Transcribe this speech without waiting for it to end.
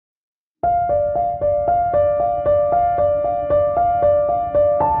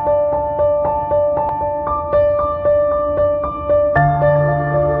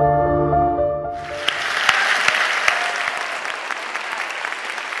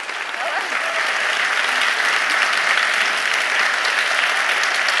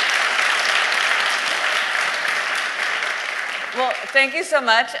Thank you so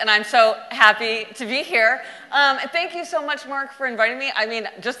much, and I'm so happy to be here. And thank you so much, Mark, for inviting me. I mean,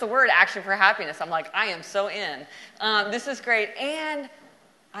 just the word Action for Happiness, I'm like, I am so in. This is great, and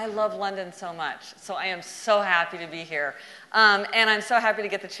I love London so much, so I am so happy to be here. And I'm so happy to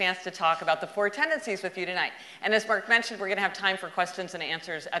get the chance to talk about the 4 tendencies with you tonight. And as Mark mentioned, we're going to have time for questions and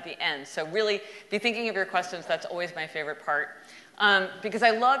answers at the end. So really be thinking of your questions. That's always my favorite part. Because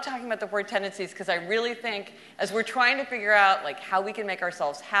I love talking about the 4 tendencies because I really think as we're trying to figure out like how we can make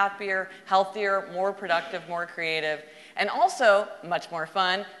ourselves happier, healthier, more productive, more creative, and also, much more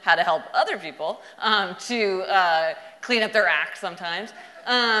fun, how to help other people to clean up their act sometimes.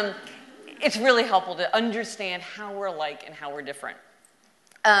 It's really helpful to understand how we're alike and how we're different.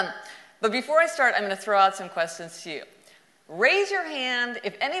 But before I start, I'm going to throw out some questions to you. Raise your hand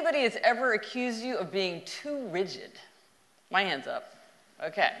if anybody has ever accused you of being too rigid. My hand's up.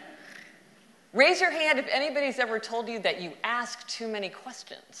 Okay. Raise your hand if anybody's ever told you that you ask too many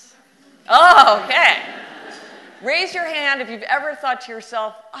questions. Oh, okay. Raise your hand if you've ever thought to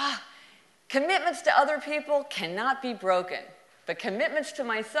yourself, commitments to other people cannot be broken, but commitments to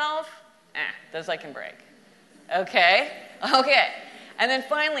myself, those I can break. Okay? Okay. And then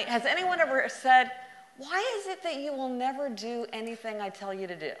finally, has anyone ever said, why is it that you will never do anything I tell you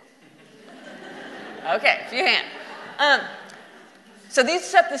to do? Okay, a few hands. So these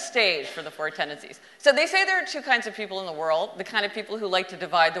set the stage for the 4 tendencies. So they say there are 2 kinds of people in the world, the kind of people who like to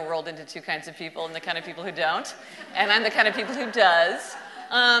divide the world into 2 kinds of people and the kind of people who don't. And I'm the kind of people who does.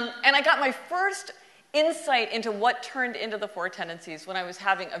 And I got my first insight into what turned into the 4 tendencies when I was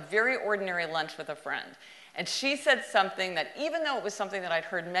having a very ordinary lunch with a friend. And she said something that, even though it was something that I'd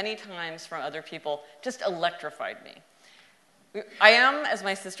heard many times from other people, just electrified me. I am, as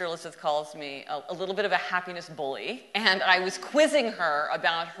my sister Elizabeth calls me, a little bit of a happiness bully, and I was quizzing her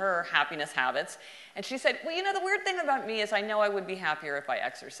about her happiness habits, and she said, well, you know, the weird thing about me is I know I would be happier if I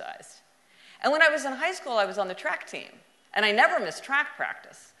exercised. And when I was in high school, I was on the track team, and I never missed track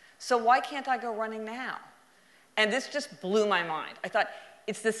practice, so why can't I go running now? And this just blew my mind. I thought,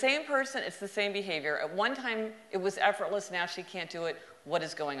 it's the same person, it's the same behavior. At one time, it was effortless, now she can't do it. What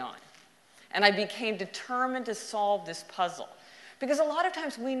is going on? And I became determined to solve this puzzle. Because a lot of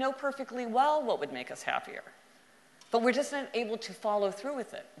times we know perfectly well what would make us happier. But we're just not able to follow through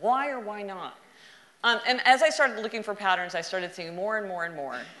with it. Why or why not? And as I started looking for patterns, I started seeing more and more and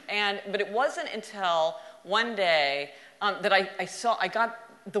more. But it wasn't until one day that I got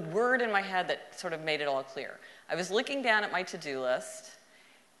the word in my head that sort of made it all clear. I was looking down at my to-do list,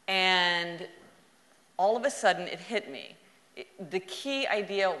 and all of a sudden it hit me. The key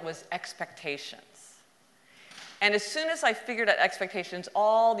idea was expectations. And as soon as I figured out expectations,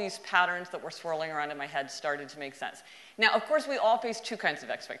 all these patterns that were swirling around in my head started to make sense. Now, of course, we all face 2 kinds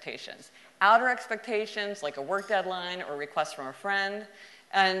of expectations. Outer expectations, like a work deadline or a request from a friend,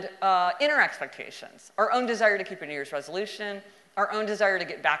 and inner expectations, our own desire to keep a New Year's resolution, our own desire to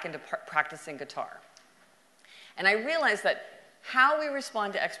get back into practicing guitar. And I realized that how we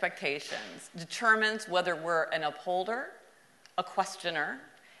respond to expectations determines whether we're an upholder, a questioner,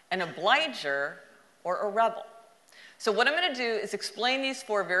 an obliger, or a rebel. So what I'm going to do is explain these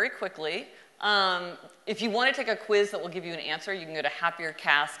 4 very quickly. If you want to take a quiz that will give you an answer, you can go to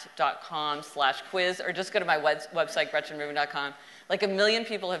happiercast.com/quiz, or just go to my website, GretchenRubin.com. Like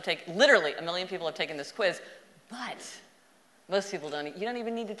literally a million people have taken this quiz, but most people don't. You don't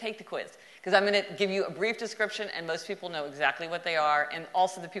even need to take the quiz, because I'm going to give you a brief description, and most people know exactly what they are, and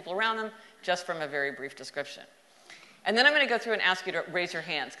also the people around them, just from a very brief description. And then I'm going to go through and ask you to raise your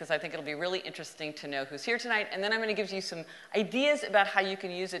hands, because I think it'll be really interesting to know who's here tonight. And then I'm going to give you some ideas about how you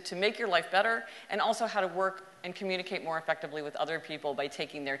can use it to make your life better, and also how to work and communicate more effectively with other people by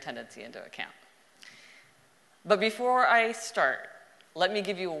taking their tendency into account. But before I start, let me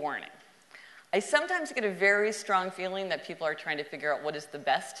give you a warning. I sometimes get a very strong feeling that people are trying to figure out what is the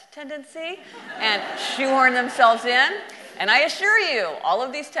best tendency and shoehorn themselves in. And I assure you, all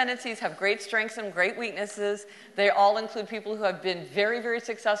of these tendencies have great strengths and great weaknesses. They all include people who have been very, very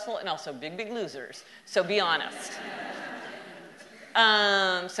successful and also big, big losers. So be honest.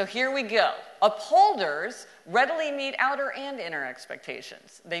 So here we go. Upholders readily meet outer and inner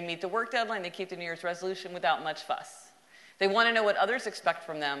expectations. They meet the work deadline, they keep the New Year's resolution without much fuss. They want to know what others expect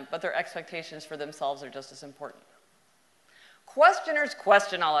from them, but their expectations for themselves are just as important. Questioners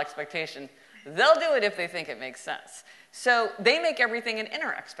question all expectation. They'll do it if they think it makes sense. So they make everything an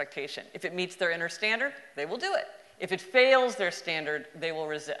inner expectation. If it meets their inner standard, they will do it. If it fails their standard, they will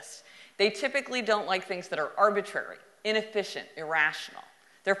resist. They typically don't like things that are arbitrary, inefficient, irrational.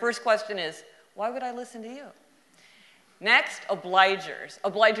 Their first question is, why would I listen to you? Next, obligers.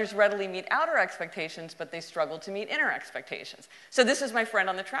 Obligers readily meet outer expectations, but they struggle to meet inner expectations. So this is my friend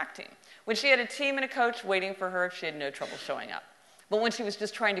on the track team. When she had a team and a coach waiting for her, she had no trouble showing up. But when she was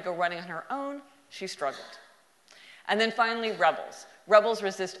just trying to go running on her own, she struggled. And then finally, rebels. Rebels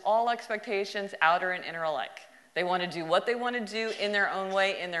resist all expectations, outer and inner alike. They want to do what they want to do in their own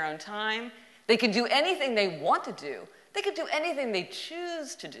way, in their own time. They can do anything they want to do. They can do anything they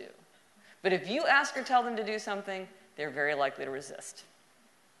choose to do. But if you ask or tell them to do something, they're very likely to resist.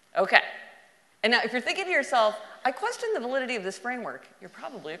 Okay. And now, if you're thinking to yourself, I question the validity of this framework, you're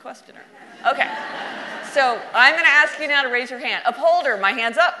probably a questioner. Okay. So I'm going to ask you now to raise your hand. Upholder, my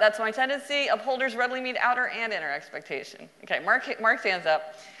hand's up. That's my tendency. Upholders readily meet outer and inner expectation. Okay, Mark's hand's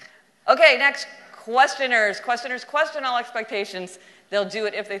up. Okay, next, questioners. Questioners question all expectations. They'll do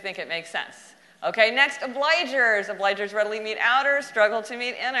it if they think it makes sense. Okay, next, obligers. Obligers readily meet outer, struggle to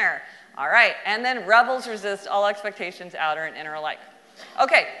meet inner. All right, and then rebels resist all expectations, outer and inner alike.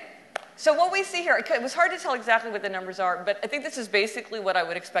 Okay, so what we see here, it was hard to tell exactly what the numbers are, but I think this is basically what I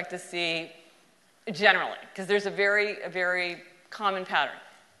would expect to see generally, because there's a very common pattern.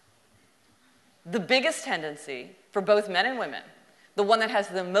 The biggest tendency for both men and women, the one that has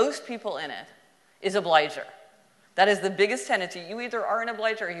the most people in it, is obliger. That is the biggest tendency. You either are an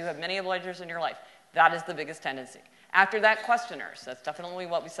obliger or you have many obligers in your life. That is the biggest tendency. After that, questioners. That's definitely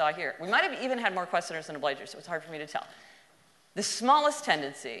what we saw here. We might have even had more questioners than obligers, so it's hard for me to tell. The smallest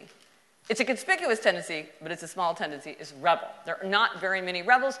tendency, it's a conspicuous tendency, but it's a small tendency, is rebel. There are not very many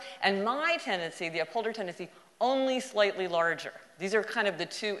rebels, and my tendency, the upholder tendency, only slightly larger. These are kind of the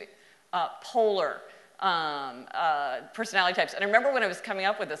two polar personality types. And I remember when I was coming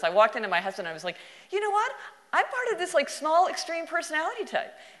up with this, I walked into my husband and I was like, you know what? I'm part of this like small extreme personality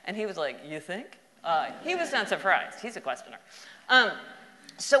type. And he was like, you think? He was not surprised. He's a questioner.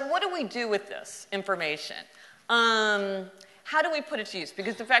 So what do we do with this information? How do we put it to use?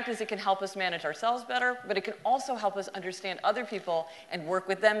 Because the fact is it can help us manage ourselves better, but it can also help us understand other people and work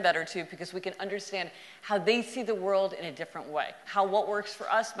with them better too, because we can understand how they see the world in a different way. How what works for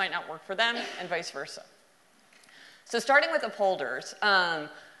us might not work for them, and vice versa. So starting with upholders,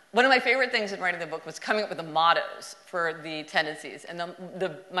 one of my favorite things in writing the book was coming up with the mottos for the tendencies. And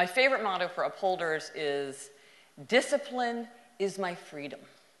my favorite motto for upholders is, discipline is my freedom.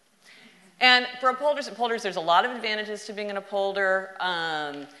 And for upholders, there's a lot of advantages to being an upholder.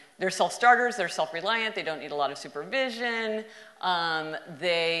 They're self-starters, they're self-reliant, they don't need a lot of supervision,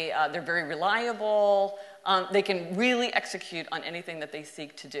 they're very reliable, they can really execute on anything that they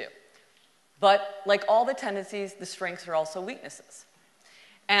seek to do. But like all the tendencies, the strengths are also weaknesses.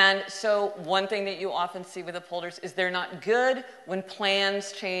 And so one thing that you often see with upholders is they're not good when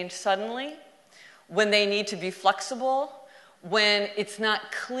plans change suddenly, when they need to be flexible, when it's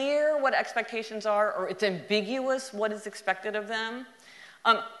not clear what expectations are or it's ambiguous what is expected of them.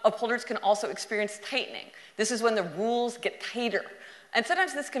 Upholders can also experience tightening. This is when the rules get tighter. And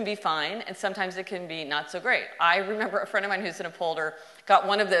sometimes this can be fine, and sometimes it can be not so great. I remember a friend of mine who's an upholder got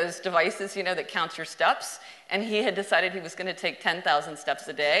one of those devices, you know, that counts your steps, and he had decided he was going to take 10,000 steps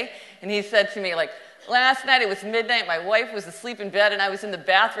a day. And he said to me, like, last night it was midnight, my wife was asleep in bed, and I was in the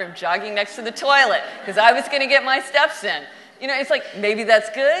bathroom jogging next to the toilet because I was going to get my steps in. You know, it's like, maybe that's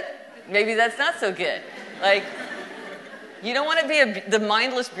good, maybe that's not so good. Like, you don't want to be the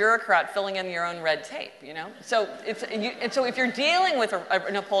mindless bureaucrat filling in your own red tape, you know? So, so if you're dealing with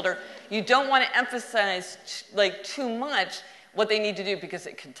an upholder, you don't want to emphasize too much what they need to do because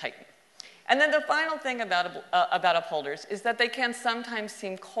it can tighten. And then the final thing about upholders is that they can sometimes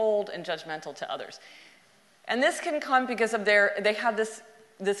seem cold and judgmental to others. And this can come because of they have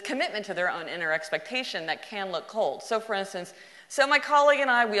this commitment to their own inner expectation that can look cold. So for instance, my colleague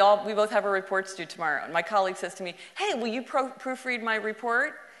and I, we both have our reports due tomorrow. And my colleague says to me, hey, will you proofread my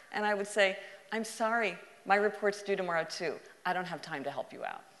report? And I would say, I'm sorry, my report's due tomorrow too. I don't have time to help you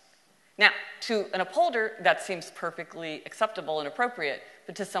out. Now, to an upholder, that seems perfectly acceptable and appropriate,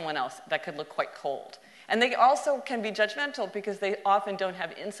 but to someone else, that could look quite cold. And they also can be judgmental because they often don't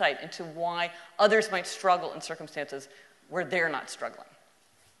have insight into why others might struggle in circumstances where they're not struggling.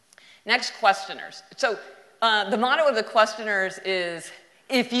 Next, questioners. So the motto of the questioners is,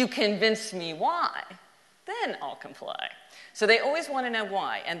 if you convince me why, then I'll comply. So they always want to know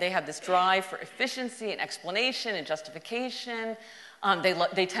why, and they have this drive for efficiency and explanation and justification.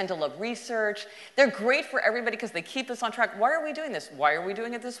 They tend to love research. They're great for everybody because they keep us on track. Why are we doing this? Why are we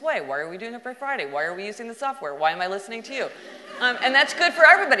doing it this way? Why are we doing it by Friday? Why are we using the software? Why am I listening to you? And that's good for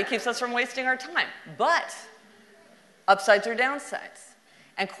everybody. It keeps us from wasting our time. But upsides or downsides.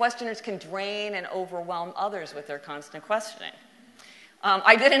 And questioners can drain and overwhelm others with their constant questioning.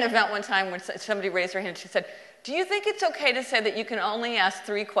 I did an event one time when somebody raised their hand and she said, do you think it's okay to say that you can only ask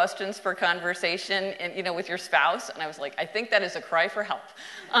 3 questions per conversation and, you know, with your spouse? And I was like, I think that is a cry for help.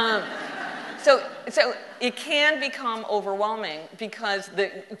 So it can become overwhelming because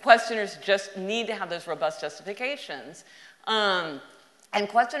the questioners just need to have those robust justifications. And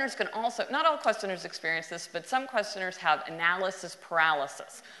questioners can also, not all questioners experience this, but some questioners have analysis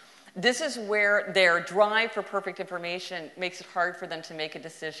paralysis. This is where their drive for perfect information makes it hard for them to make a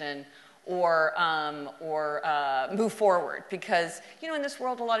decision or move forward, because, you know, in this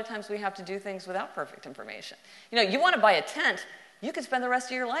world a lot of times we have to do things without perfect information. You know, you want to buy a tent, you could spend the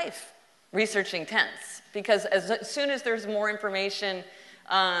rest of your life researching tents, because as soon as there's more information,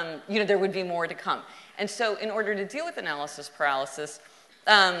 you know, there would be more to come. And so in order to deal with analysis paralysis,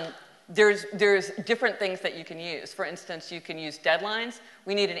 there's different things that you can use. For instance, you can use deadlines.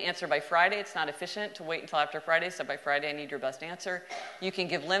 We need an answer by Friday. It's not efficient to wait until after Friday, so by Friday I need your best answer. You can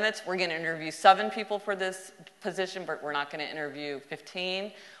give limits. We're going to interview 7 people for this position, but we're not going to interview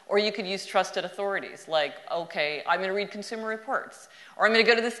 15. Or you could use trusted authorities, like, okay, I'm going to read Consumer Reports. Or I'm going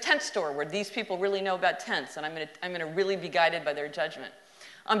to go to this tent store where these people really know about tents, and I'm going to really be guided by their judgment.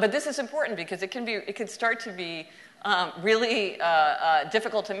 But this is important because it can start to be really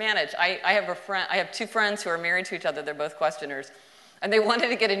difficult to manage. I have 2 friends who are married to each other. They're both questioners. And they wanted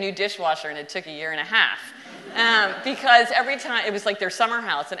to get a new dishwasher, and it took 1.5 years. Because every time, it was like their summer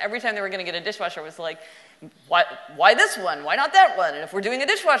house, and every time they were going to get a dishwasher, it was like, why this one? Why not that one? And if we're doing a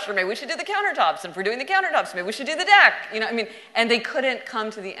dishwasher, maybe we should do the countertops. And if we're doing the countertops, maybe we should do the deck. You know, I mean, and they couldn't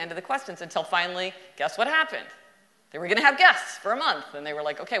come to the end of the questions until finally, guess what happened? They were going to have guests for a month, and they were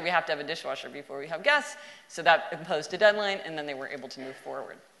like, okay, we have to have a dishwasher before we have guests. So that imposed a deadline, and then they were able to move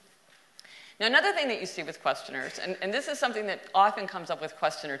forward. Now, another thing that you see with questioners, and this is something that often comes up with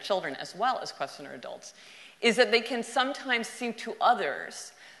questioner children as well as questioner adults, is that they can sometimes seem to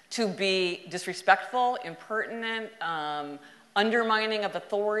others to be disrespectful, impertinent, undermining of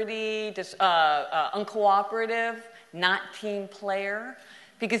authority, uncooperative, not team player.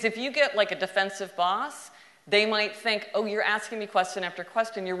 Because if you get like a defensive boss, they might think, oh, you're asking me question after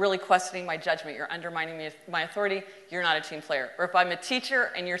question. You're really questioning my judgment. You're undermining my authority. You're not a team player. Or if I'm a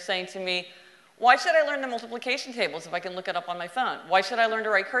teacher and you're saying to me, why should I learn the multiplication tables if I can look it up on my phone? Why should I learn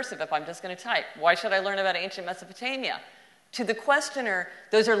to write cursive if I'm just going to type? Why should I learn about ancient Mesopotamia? To the questioner,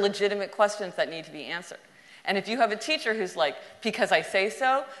 those are legitimate questions that need to be answered. And if you have a teacher who's like, because I say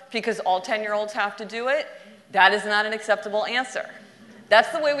so, because all 10-year-olds have to do it, that is not an acceptable answer. That's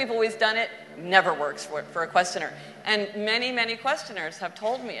the way we've always done it. Never works for a questioner. And many, many questioners have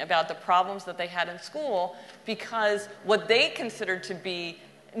told me about the problems that they had in school because what they considered to be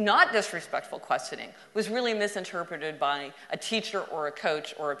not disrespectful questioning was really misinterpreted by a teacher or a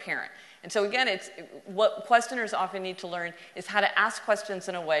coach or a parent. And so again, what questioners often need to learn is how to ask questions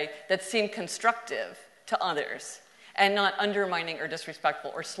in a way that seem constructive to others and not undermining or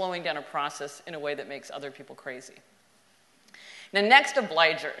disrespectful or slowing down a process in a way that makes other people crazy. Now, next,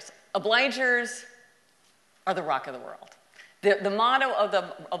 obligers. Obligers are the rock of the world. The motto of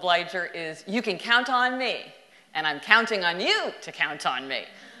the obliger is, you can count on me, and I'm counting on you to count on me.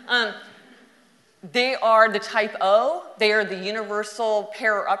 They are the type O. They are the universal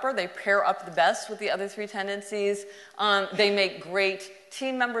pairer-upper. They pair up the best with the other 3 tendencies. They make great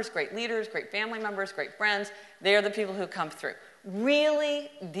team members, great leaders, great family members, great friends. They are the people who come through. Really,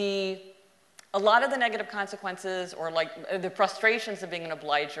 a lot of the negative consequences or like the frustrations of being an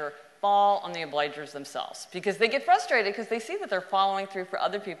obliger fall on the obligers themselves because they get frustrated because they see that they're following through for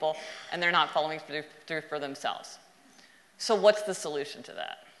other people and they're not following through for themselves. So what's the solution to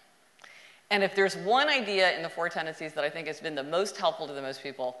that? And if there's one idea in the 4 tendencies that I think has been the most helpful to the most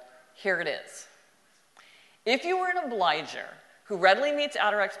people, here it is. If you were an obliger who readily meets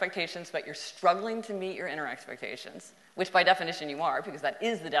outer expectations, but you're struggling to meet your inner expectations, which by definition you are, because that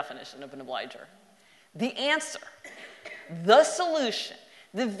is the definition of an obliger, the answer, the solution,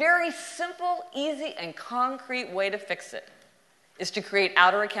 the very simple, easy, and concrete way to fix it is to create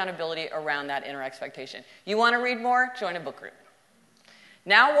outer accountability around that inner expectation. You want to read more? Join a book group.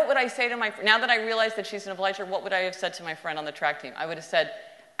 Now, what would I say to now that I realize that she's an obliger, what would I have said to my friend on the track team? I would have said,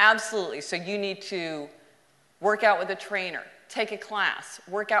 absolutely, so you need to work out with a trainer, take a class,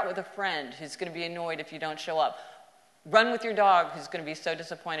 work out with a friend who's going to be annoyed if you don't show up, run with your dog who's going to be so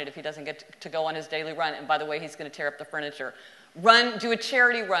disappointed if he doesn't get to go on his daily run, and by the way, he's going to tear up the furniture. Do a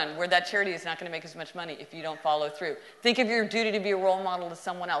charity run where that charity is not going to make as much money if you don't follow through. Think of your duty to be a role model to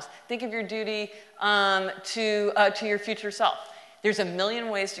someone else. Think of your duty to your future self. There's a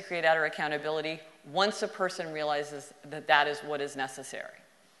million ways to create outer accountability once a person realizes that that is what is necessary.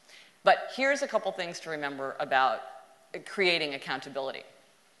 But here's a couple things to remember about creating accountability.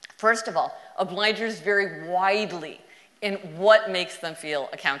 First of all, obligers vary widely in what makes them feel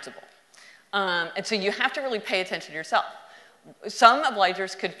accountable. And so you have to really pay attention to yourself. Some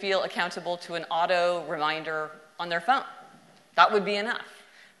obligers could feel accountable to an auto reminder on their phone. That would be enough.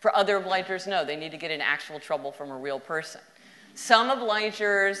 For other obligers, no, they need to get in actual trouble from a real person. Some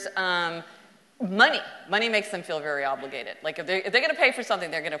obligers, money makes them feel very obligated. Like if they're going to pay for something,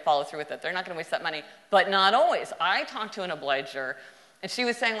 they're going to follow through with it. They're not going to waste that money, but not always. I talked to an obliger, and she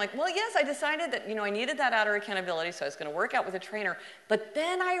was saying like, well, yes, I decided that, I needed that outer accountability, so I was going to work out with a trainer, but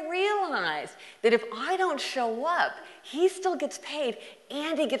then I realized that if I don't show up, he still gets paid,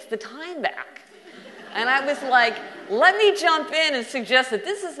 and he gets the time back. And I was like, let me jump in and suggest that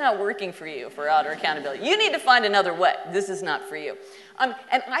this is not working for you for outer accountability. You need to find another way. This is not for you. And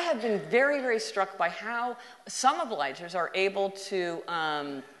I have been very, very struck by how some obligers are able to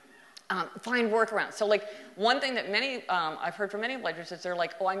find workarounds. So like one thing that I've heard from many obligers is they're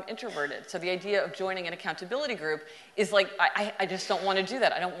like, oh, I'm introverted. So the idea of joining an accountability group is like, I just don't want to do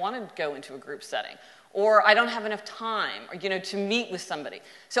that. I don't want to go into a group setting. Or I don't have enough time, to meet with somebody.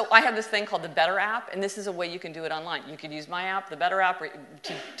 So I have this thing called the Better app, and this is a way you can do it online. You could use my app, the Better app,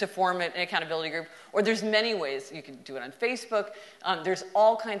 to form an accountability group. Or there's many ways. You can do it on Facebook. There's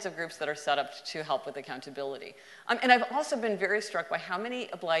all kinds of groups that are set up to help with accountability. And I've also been very struck by how many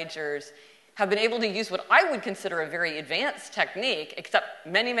obligers have been able to use what I would consider a very advanced technique, except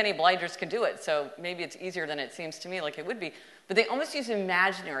many, many obligers can do it. So maybe it's easier than it seems to me like it would be. But they almost use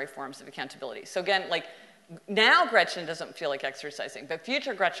imaginary forms of accountability. So again, like now Gretchen doesn't feel like exercising, but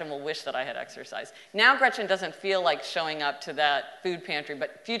future Gretchen will wish that I had exercised. Now Gretchen doesn't feel like showing up to that food pantry,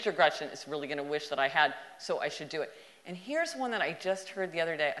 but future Gretchen is really going to wish that I had, so I should do it. And here's one that I just heard the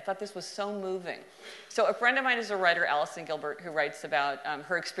other day. I thought this was so moving. So a friend of mine is a writer, Allison Gilbert, who writes about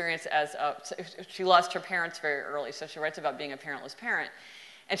her experience as she lost her parents very early, so she writes about being a parentless parent.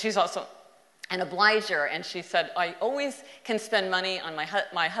 And she's also an obliger, and she said, I always can spend money on my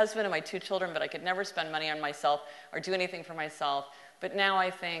husband and my 2 children, but I could never spend money on myself or do anything for myself. But now I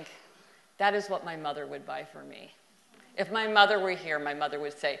think that is what my mother would buy for me. If my mother were here, my mother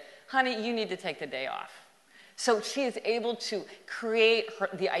would say, honey, you need to take the day off. So she is able to create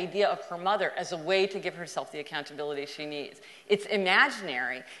the idea of her mother as a way to give herself the accountability she needs. It's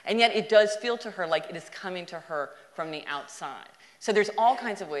imaginary, and yet it does feel to her like it is coming to her from the outside. So there's all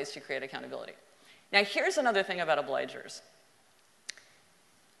kinds of ways to create accountability. Now here's another thing about obligers.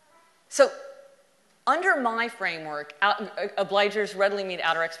 So under my framework, obligers readily meet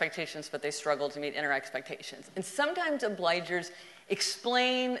outer expectations, but they struggle to meet inner expectations. And sometimes obligers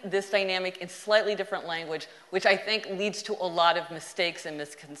explain this dynamic in slightly different language, which I think leads to a lot of mistakes and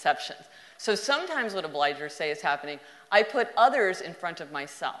misconceptions. So sometimes what obligers say is happening, I put others in front of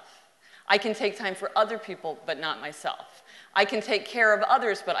myself. I can take time for other people, but not myself. I can take care of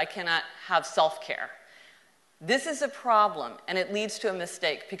others, but I cannot have self-care. This is a problem, and it leads to a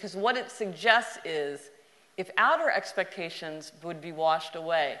mistake, because what it suggests is if outer expectations would be washed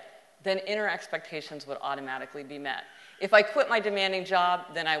away, then inner expectations would automatically be met. If I quit my demanding job,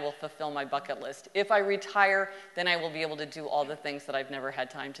 then I will fulfill my bucket list. If I retire, then I will be able to do all the things that I've never had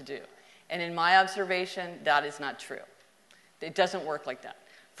time to do. And in my observation, that is not true. It doesn't work like that.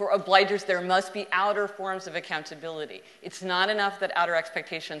 For obligers, there must be outer forms of accountability. It's not enough that outer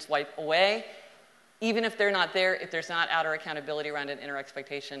expectations wipe away. Even if they're not there, if there's not outer accountability around an inner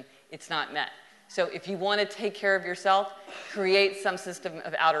expectation, it's not met. So if you want to take care of yourself, create some system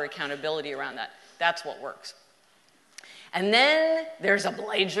of outer accountability around that. That's what works. And then there's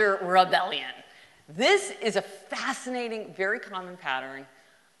obliger rebellion. This is a fascinating, very common pattern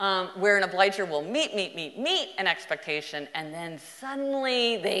where an obliger will meet an expectation, and then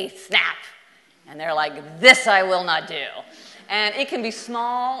suddenly they snap. And they're like, this I will not do. And it can be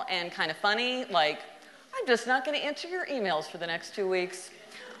small and kind of funny, like, I'm just not going to answer your emails for the next 2 weeks.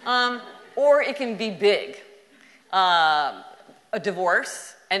 Or it can be big. A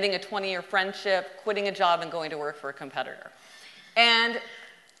divorce, ending a 20-year friendship, quitting a job, and going to work for a competitor. And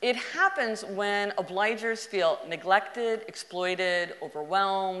it happens when obligers feel neglected, exploited,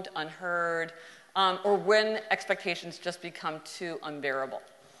 overwhelmed, unheard, or when expectations just become too unbearable.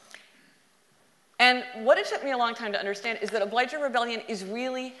 And what it took me a long time to understand is that obliger rebellion is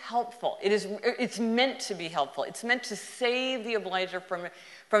really helpful. It's meant to be helpful. It's meant to save the obliger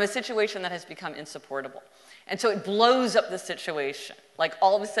from a situation that has become insupportable. And so it blows up the situation. Like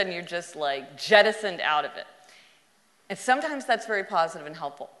all of a sudden you're just like jettisoned out of it. And sometimes that's very positive and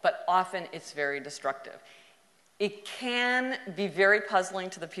helpful, but often it's very destructive. It can be very puzzling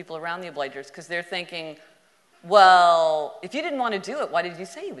to the people around the obligers because they're thinking, well, if you didn't want to do it, why did you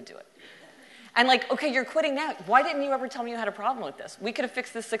say you would do it? And like, okay, you're quitting now. Why didn't you ever tell me you had a problem with this? We could have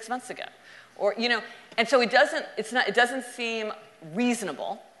fixed this 6 months ago. Or, and so it doesn't seem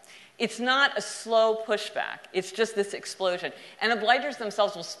reasonable. It's not a slow pushback. It's just this explosion. And obligers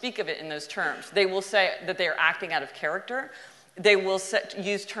themselves will speak of it in those terms. They will say that they are acting out of character. They will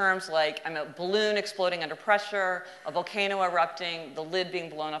use terms like a balloon exploding under pressure, a volcano erupting, the lid being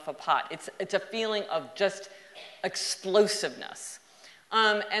blown off a pot. It's a feeling of just explosiveness.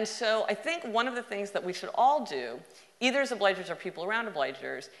 And so I think one of the things that we should all do, either as obligers or people around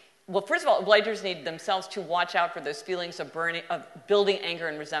obligers, well, first of all, obligers need themselves to watch out for those feelings of building anger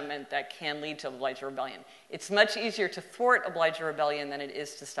and resentment that can lead to obliger rebellion. It's much easier to thwart obliger rebellion than it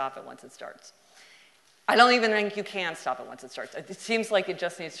is to stop it once it starts. I don't even think you can stop it once it starts. It seems like it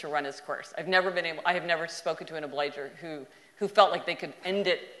just needs to run its course. I have never spoken to an obliger who felt like they could end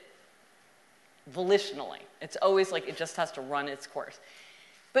it volitionally. It's always like it just has to run its course.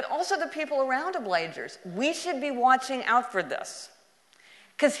 But also the people around obligers, we should be watching out for this.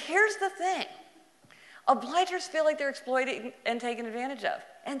 Because here's the thing. Obligers feel like they're exploited and taken advantage of.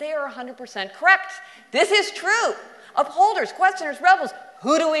 And they are 100% correct. This is true. Upholders, questioners, rebels,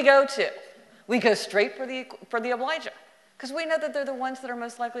 who do we go to? We go straight for the obliger. Because we know that they're the ones that are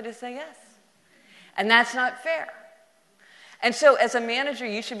most likely to say yes. And that's not fair. And so as a manager,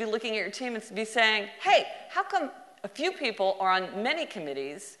 you should be looking at your team and be saying, hey, how come a few people are on many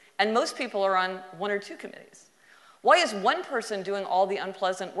committees and most people are on 1 or 2 committees? Why is one person doing all the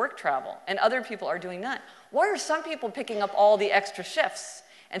unpleasant work travel and other people are doing none? Why are some people picking up all the extra shifts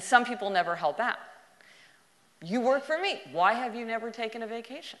and some people never help out? You work for me. Why have you never taken a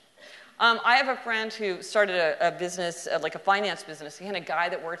vacation? I have a friend who started a business, like a finance business. He had a guy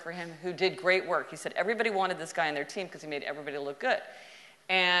that worked for him who did great work. He said everybody wanted this guy on their team because he made everybody look good.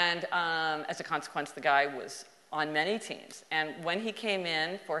 And as a consequence, the guy was on many teams. And when he came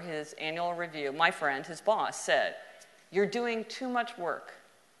in for his annual review, my friend, his boss, said, "You're doing too much work,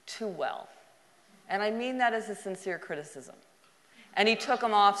 too well." And I mean that as a sincere criticism. And he took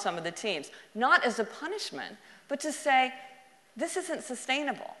him off some of the teams, not as a punishment, but to say, this isn't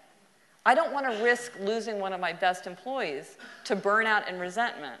sustainable. I don't want to risk losing one of my best employees to burnout and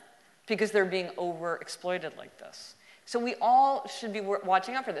resentment because they're being overexploited like this. So we all should be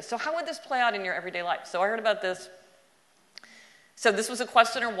watching out for this. So how would this play out in your everyday life? So I heard about this. So this was a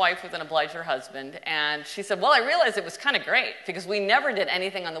questioner wife with an obliger husband, and she said, well, I realized it was kind of great because we never did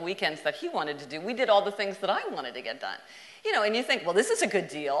anything on the weekends that he wanted to do. We did all the things that I wanted to get done. And you think, well, this is a good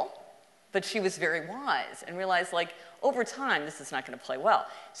deal. But she was very wise and realized, like, over time, this is not going to play well.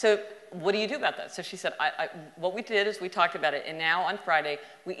 So what do you do about that? So she said, what we did is we talked about it, and now on Friday,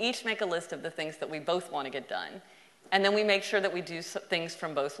 we each make a list of the things that we both want to get done, and then we make sure that we do things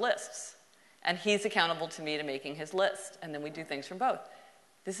from both lists. And he's accountable to me to making his list, and then we do things from both.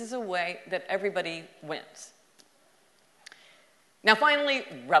 This is a way that everybody wins. Now, finally,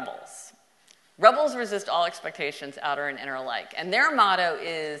 rebels. Rebels resist all expectations, outer and inner alike. And their motto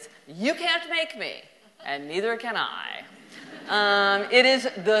is, you can't make me, and neither can I. It is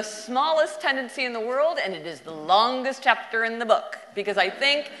the smallest tendency in the world, and it is the longest chapter in the book, because I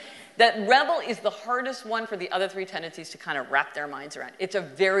think that rebel is the hardest one for the other 3 tendencies to kind of wrap their minds around. It's a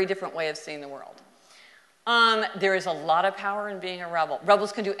very different way of seeing the world. There is a lot of power in being a rebel.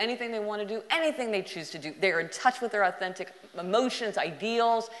 Rebels can do anything they want to do, anything they choose to do. They're in touch with their authentic emotions,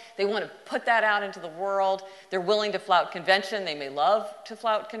 ideals. They want to put that out into the world. They're willing to flout convention. They may love to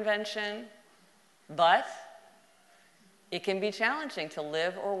flout convention. But it can be challenging to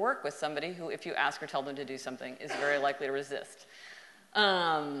live or work with somebody who, if you ask or tell them to do something, is very likely to resist.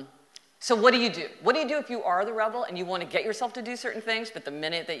 So what do you do? What do you do if you are the rebel and you want to get yourself to do certain things, but the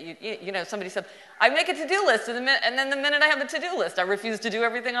minute that somebody said, I make a to-do list, and then the minute I have a to-do list, I refuse to do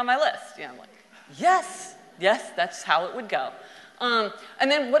everything on my list. I'm like, yes, that's how it would go. And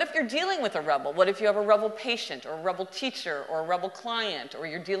then what if you're dealing with a rebel? What if you have a rebel patient or a rebel teacher or a rebel client, or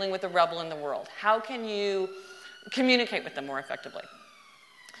you're dealing with a rebel in the world? How can you communicate with them more effectively?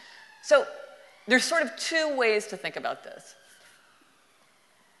 So there's sort of 2 ways to think about this.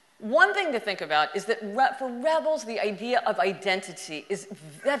 One thing to think about is that for rebels, the idea of identity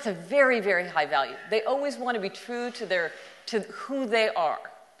that's a very, very high value. They always want to be true to who they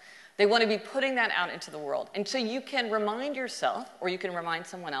are. They want to be putting that out into the world. And so you can remind yourself, or you can remind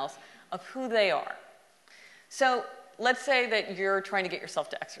someone else, of who they are. So let's say that you're trying to get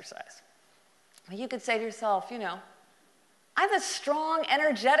yourself to exercise. Well, you could say to yourself, I'm a strong,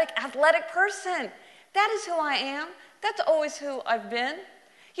 energetic, athletic person. That is who I am. That's always who I've been.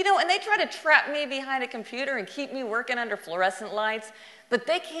 And they try to trap me behind a computer and keep me working under fluorescent lights. But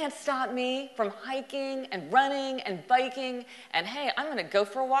they can't stop me from hiking and running and biking, and hey, I'm going to go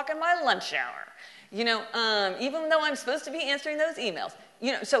for a walk in my lunch hour. Even though I'm supposed to be answering those emails.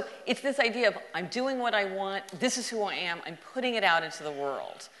 So it's this idea of I'm doing what I want, this is who I am, I'm putting it out into the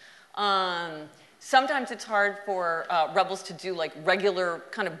world. Sometimes it's hard for rebels to do like regular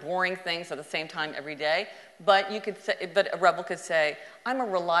kind of boring things at the same time every day, but a rebel could say, I'm a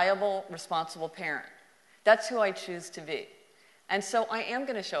reliable, responsible parent. That's who I choose to be. And so I am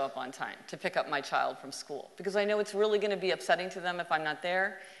going to show up on time to pick up my child from school because I know it's really going to be upsetting to them if I'm not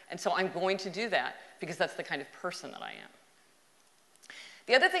there. And so I'm going to do that because that's the kind of person that I am.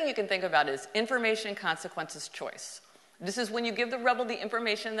 The other thing you can think about is information, consequences, choice. This is when you give the rebel the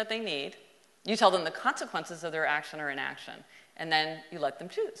information that they need, you tell them the consequences of their action or inaction, and then you let them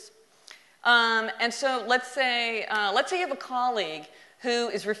choose. And so let's say you have a colleague who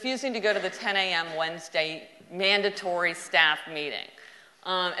is refusing to go to the 10 a.m. Wednesday mandatory staff meeting.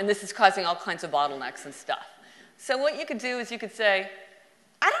 And this is causing all kinds of bottlenecks and stuff. So what you could do is you could say,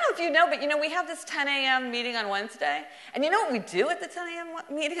 I don't know if you know, but we have this 10 a.m. meeting on Wednesday. And you know what we do at the 10 a.m.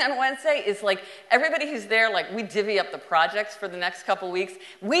 meeting on Wednesday is like everybody who's there, like we divvy up the projects for the next couple weeks.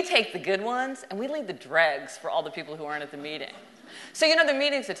 We take the good ones and we leave the dregs for all the people who aren't at the meeting. So the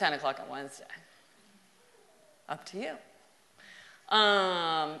meeting's at 10 o'clock on Wednesday. Up to you.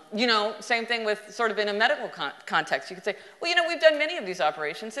 Same thing with sort of in a medical context. You could say, well, we've done many of these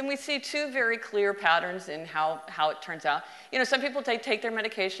operations, and we see two very clear patterns in how it turns out. Some people take their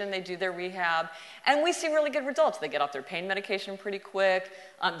medication, they do their rehab, and we see really good results. They get off their pain medication pretty quick.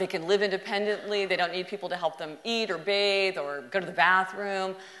 They can live independently. They don't need people to help them eat or bathe or go to the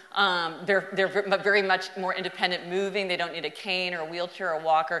bathroom. They're very much more independent moving. They don't need a cane or a wheelchair or a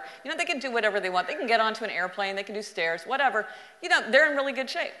walker. They can do whatever they want. They can get onto an airplane. They can do stairs, whatever. They're in really good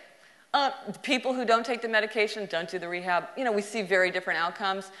shape. People who don't take the medication, don't do the rehab, we see very different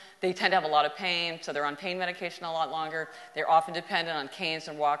outcomes. They tend to have a lot of pain, so they're on pain medication a lot longer. They're often dependent on canes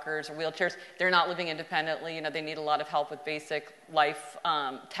and walkers or wheelchairs. They're not living independently. They need a lot of help with basic life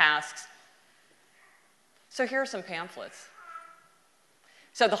tasks. So here are some pamphlets.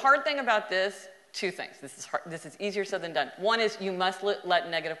 So the hard thing about this, two things. This is easier said than done. One is you must let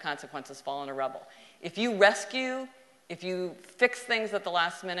negative consequences fall on a rebel. If you fix things at the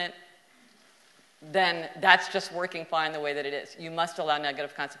last minute, then that's just working fine the way that it is. You must allow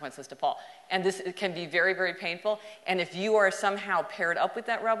negative consequences to fall. And this can be very, very painful. And if you are somehow paired up with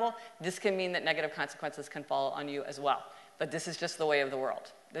that rebel, this can mean that negative consequences can fall on you as well. But this is just the way of the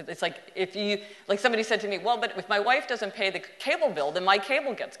world. It's like like somebody said to me, well, but if my wife doesn't pay the cable bill, then my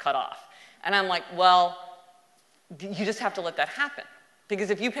cable gets cut off. And I'm like, well, you just have to let that happen. Because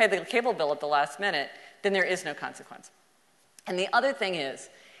if you pay the cable bill at the last minute, then there is no consequence. And the other thing is,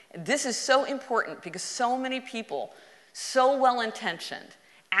 this is so important because so many people, so well-intentioned,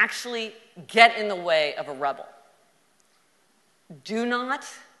 actually get in the way of a rebel. Do not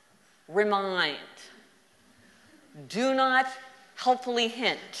remind. Do not helpfully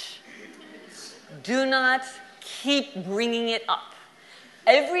hint. Do not keep bringing it up.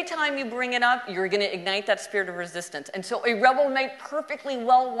 Every time you bring it up, you're going to ignite that spirit of resistance. And so a rebel might perfectly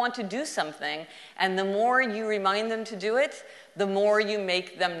well want to do something, and the more you remind them to do it, the more you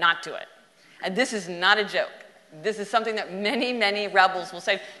make them not do it. And this is not a joke. This is something that many, many rebels will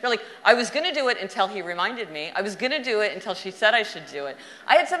say. They're like, I was going to do it until he reminded me. I was going to do it until she said I should do it.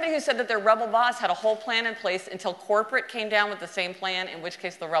 I had somebody who said that their rebel boss had a whole plan in place until corporate came down with the same plan, in which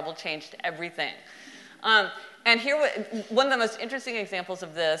case the rebel changed everything. And here, one of the most interesting examples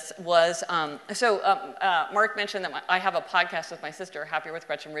of this was, Mark mentioned that I have a podcast with my sister, Happier with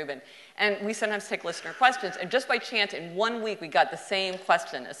Gretchen Rubin, and we sometimes take listener questions, and just by chance, in 1 week, we got the same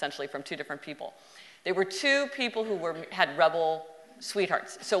question, essentially, from two different people. There were two people who had rebel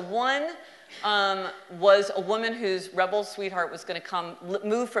sweethearts. So one was a woman whose rebel sweetheart was going to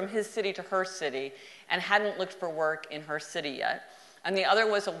move from his city to her city and hadn't looked for work in her city yet. And the other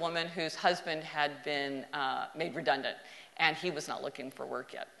was a woman whose husband had been made redundant, and he was not looking for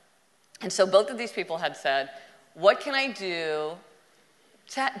work yet. And so both of these people had said, what can I do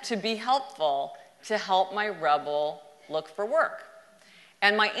to be helpful to help my rebel look for work?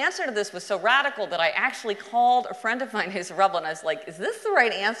 And my answer to this was so radical that I actually called a friend of mine who's a rebel, and I was like, is this the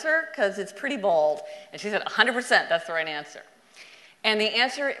right answer? Because it's pretty bold. And she said, 100% that's the right answer. And the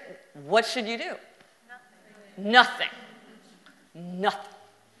answer, what should you do? Nothing. Nothing.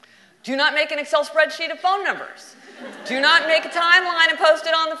 Do not make an Excel spreadsheet of phone numbers. Do not make a timeline and post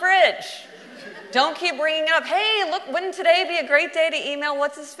it on the fridge. Don't keep bringing it up. Hey, look, wouldn't today be a great day to email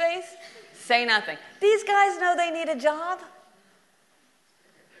what's-his-face? Say nothing. These guys know they need a job.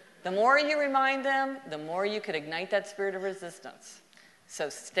 The more you remind them, the more you could ignite that spirit of resistance. So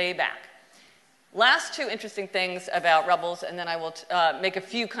stay back. Last two interesting things about rebels, and then I will make a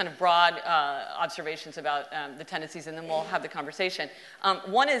few kind of broad observations about the tendencies, and then we'll have the conversation.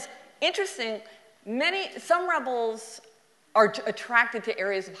 One is interesting. Some rebels are attracted to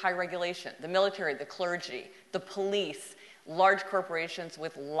areas of high regulation: the military, the clergy, the police, large corporations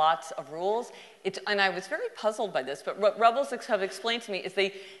with lots of rules. And I was very puzzled by this, but what rebels have explained to me is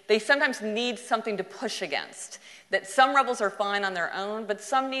they sometimes need something to push against. That some rebels are fine on their own, but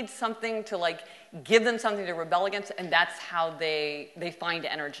some need something to like give them something to rebel against, and that's how they find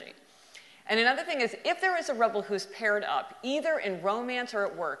energy. And another thing is, if there is a rebel who's paired up, either in romance or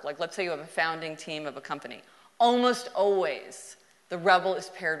at work, like let's say you have a founding team of a company, almost always the rebel is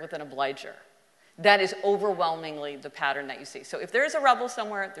paired with an obliger. That is overwhelmingly the pattern that you see. So if there's a rebel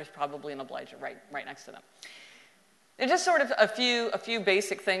somewhere, there's probably an obliger right next to them. And just sort of a few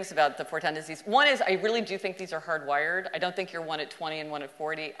basic things about the four tendencies. One is I really do think these are hardwired. I don't think you're one at 20 and one at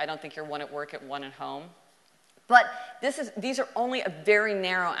 40. I don't think you're one at work and one at home. But these are only a very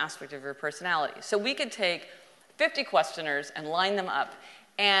narrow aspect of your personality. So we could take 50 questioners and line them up.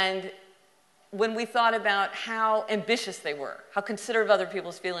 And when we thought about how ambitious they were, how considerate of other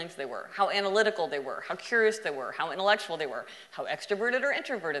people's feelings they were, how analytical they were, how curious they were, how intellectual they were, how extroverted or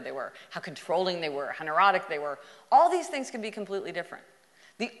introverted they were, how controlling they were, how neurotic they were, all these things can be completely different.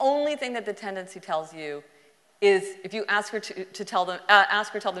 The only thing that the tendency tells you is if you ask her to tell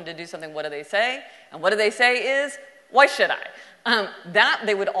them to do something, what do they say? And what do they say is, why should I? That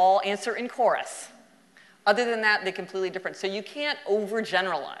they would all answer in chorus. Other than that, they're completely different. So you can't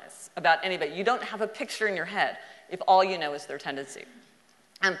overgeneralize about anybody. You don't have a picture in your head if all you know is their tendency.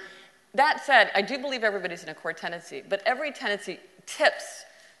 That said, I do believe everybody's in a core tendency, but every tendency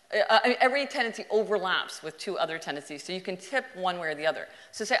every tendency overlaps with two other tendencies, so you can tip one way or the other.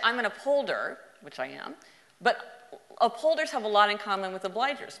 So say I'm an upholder, which I am, but upholders have a lot in common with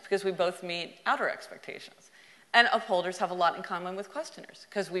obligers because we both meet outer expectations. And upholders have a lot in common with questioners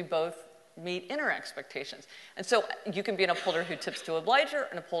because we both meet inner expectations. And so you can be an upholder who tips to obliger,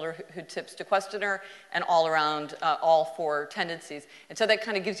 an upholder who tips to questioner, and all around all four tendencies. And so that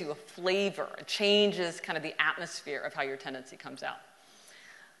kind of gives you a flavor. It changes kind of the atmosphere of how your tendency comes out.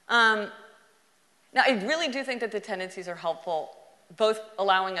 Now, I really do think that the tendencies are helpful, both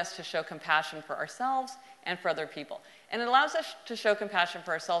allowing us to show compassion for ourselves and for other people. And it allows us to show compassion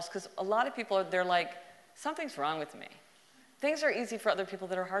for ourselves because a lot of people, they're like, something's wrong with me. Things are easy for other people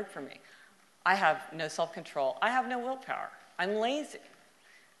that are hard for me. I have no self-control. I have no willpower. I'm lazy.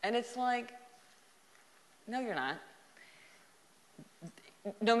 And it's like, no, you're not.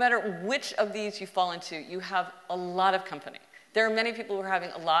 No matter which of these you fall into, you have a lot of company. There are many people who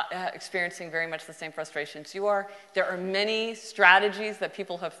are experiencing very much the same frustrations you are. There are many strategies that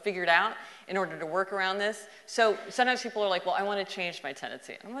people have figured out in order to work around this. So sometimes people are like, well, I want to change my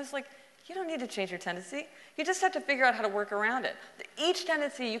tendency. And I'm always like, you don't need to change your tendency. You just have to figure out how to work around it. Each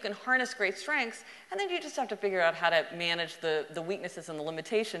tendency, you can harness great strengths, and then you just have to figure out how to manage the weaknesses and the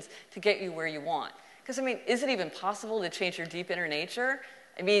limitations to get you where you want. Because, I mean, is it even possible to change your deep inner nature?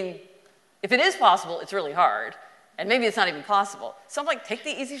 I mean, if it is possible, it's really hard. And maybe it's not even possible. So I'm like, take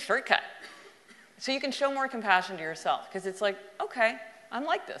the easy shortcut. So you can show more compassion to yourself. Because it's like, okay, I'm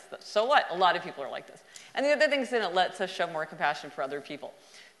like this. So what? A lot of people are like this. And the other thing is that it lets us show more compassion for other people.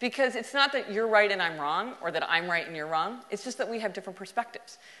 Because it's not that you're right and I'm wrong, or that I'm right and you're wrong. It's just that we have different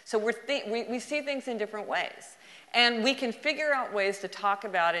perspectives. So we see things in different ways. And we can figure out ways to talk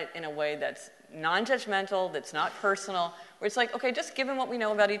about it in a way that's non-judgmental, that's not personal, where it's like, okay, just given what we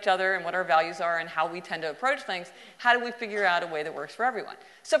know about each other and what our values are and how we tend to approach things, how do we figure out a way that works for everyone?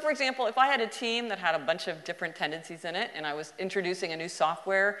 So for example, if I had a team that had a bunch of different tendencies in it and I was introducing a new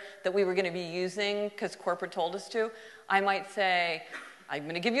software that we were going to be using because corporate told us to, I might say, I'm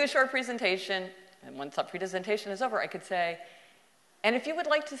going to give you a short presentation, and once that presentation is over, I could say, and if you would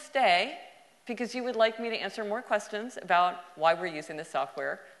like to stay, because you would like me to answer more questions about why we're using this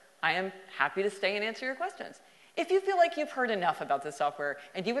software, I am happy to stay and answer your questions. If you feel like you've heard enough about the software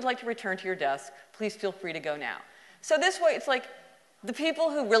and you would like to return to your desk, please feel free to go now. So this way, it's like the people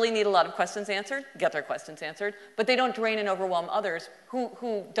who really need a lot of questions answered get their questions answered, but they don't drain and overwhelm others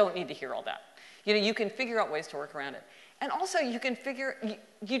who don't need to hear all that. You know, you can figure out ways to work around it. And also, you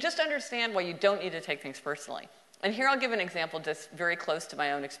just understand why you don't need to take things personally. And here I'll give an example just very close to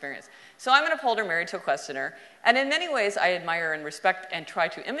my own experience. So I'm an upholder married to a questioner, and in many ways I admire and respect and try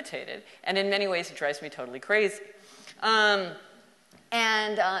to imitate it, and in many ways it drives me totally crazy. So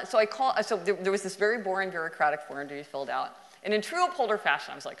there was this very boring bureaucratic form to be filled out, and in true upholder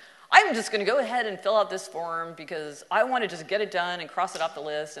fashion I was like, I'm just going to go ahead and fill out this form because I want to just get it done and cross it off the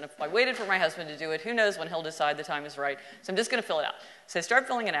list. And if I waited for my husband to do it, who knows when he'll decide the time is right. So I'm just going to fill it out. So I start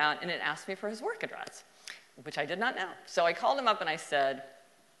filling it out, and it asked me for his work address, which I did not know. So I called him up and I said,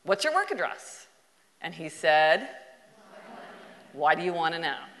 "What's your work address?" And he said, "Why do you want to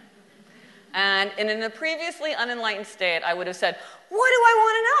know?" And in a previously unenlightened state, I would have said, "What do I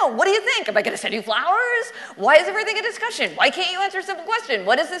want to know? What do you think? Am I going to send you flowers? Why is everything a discussion? Why can't you answer a simple question?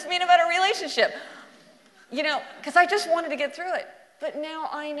 What does this mean about our relationship?" You know, because I just wanted to get through it. But now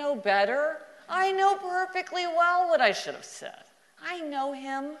I know better. I know perfectly well what I should have said. I know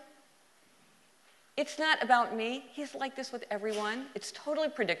him. It's not about me. He's like this with everyone. It's totally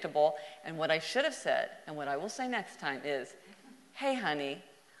predictable. And what I should have said, and what I will say next time is, "Hey, honey,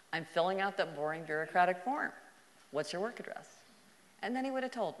 I'm filling out that boring bureaucratic form. What's your work address?" And then he would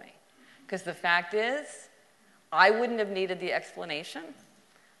have told me. Because the fact is, I wouldn't have needed the explanation,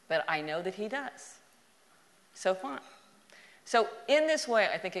 but I know that he does. So fine. So in this way,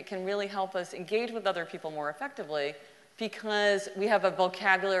 I think it can really help us engage with other people more effectively because we have a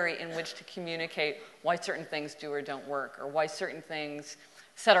vocabulary in which to communicate why certain things do or don't work, or why certain things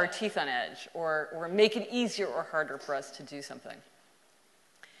set our teeth on edge, or make it easier or harder for us to do something.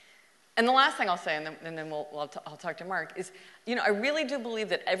 And the last thing I'll say, and then I'll talk to Mark, is, you know, I really do believe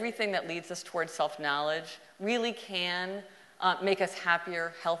that everything that leads us towards self-knowledge really can make us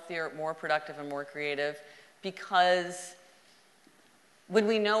happier, healthier, more productive, and more creative, because when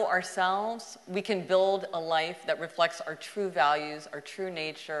we know ourselves, we can build a life that reflects our true values, our true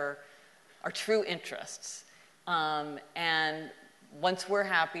nature, our true interests. And once we're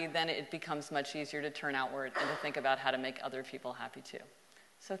happy, then it becomes much easier to turn outward and to think about how to make other people happy too.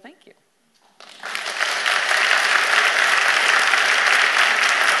 So thank you.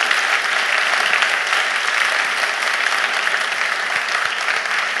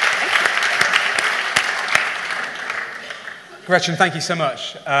 Gretchen, thank you so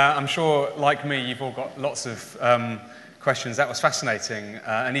much. I'm sure, like me, you've all got lots of questions. That was fascinating.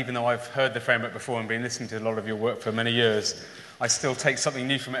 And even though I've heard the framework before and been listening to a lot of your work for many years, I still take something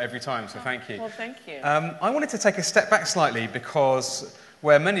new from it every time, so thank you. Well, thank you. I wanted to take a step back slightly because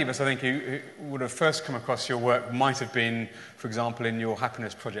where many of us, I think, who would have first come across your work might have been, for example, in your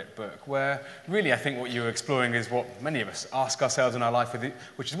Happiness Project book, where really I think what you're exploring is what many of us ask ourselves in our life,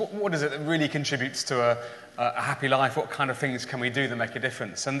 which is what is it that really contributes to a happy life? What kind of things can we do that make a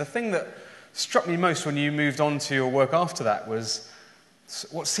difference? And the thing that struck me most when you moved on to your work after that was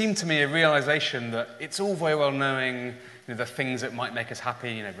what seemed to me a realization that it's all very well knowing the things that might make us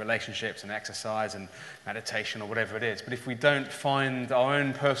happy, relationships and exercise and meditation or whatever it is. But if we don't find our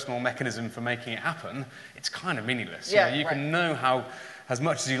own personal mechanism for making it happen, it's kind of meaningless. Yeah, you right. can know as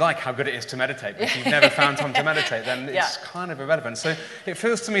much as you like how good it is to meditate, but if you've never found time to meditate, then it's kind of irrelevant. So it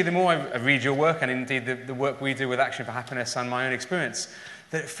feels to me, the more I read your work, and indeed the work we do with Action for Happiness and my own experience,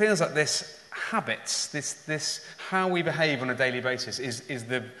 that it feels like this habits, this how we behave on a daily basis is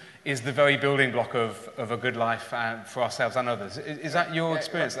the very building block of a good life for ourselves and others. Is that your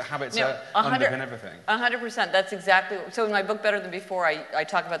experience, that habits underpin everything? 100%. That's exactly. So in my book, Better Than Before, I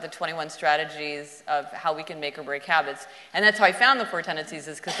talk about the 21 strategies of how we can make or break habits. And that's how I found the 4 tendencies,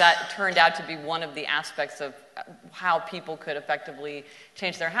 is because that turned out to be one of the aspects of how people could effectively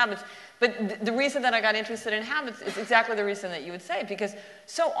change their habits. But the reason that I got interested in habits is exactly the reason that you would say, because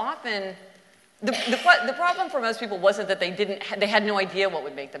so often the problem for most people wasn't that they had no idea what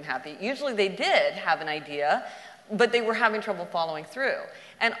would make them happy. Usually they did have an idea, but they were having trouble following through.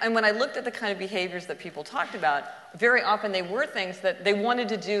 And when I looked at the kind of behaviors that people talked about, very often they were things that they wanted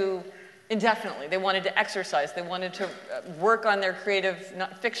to do indefinitely. They wanted to exercise. They wanted to work on their creative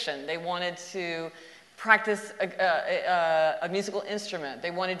fiction. They wanted to practice a musical instrument.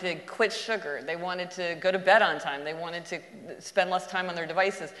 They wanted to quit sugar. They wanted to go to bed on time. They wanted to spend less time on their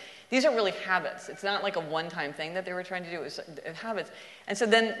devices. These are really habits. It's not like a one-time thing that they were trying to do. It was habits. And so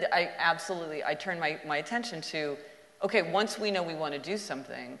then I turned my attention to, okay, once we know we want to do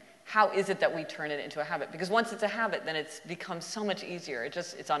something, how is it that we turn it into a habit? Because once it's a habit, then it's becomes so much easier.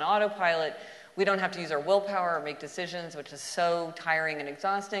 It's on autopilot. We don't have to use our willpower or make decisions, which is so tiring and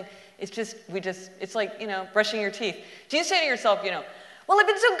exhausting. It's like, brushing your teeth. Do you say to yourself, well, I've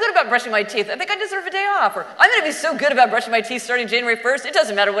been so good about brushing my teeth, I think I deserve a day off. Or I'm going to be so good about brushing my teeth starting January 1st, it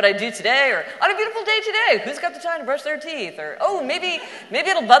doesn't matter what I do today. Or on a beautiful day today, who's got the time to brush their teeth? Or, oh, maybe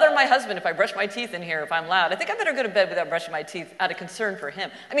it'll bother my husband if I brush my teeth in here if I'm loud. I think I better go to bed without brushing my teeth out of concern for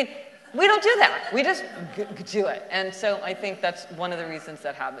him. I mean, we don't do that. We just do it. And so I think that's one of the reasons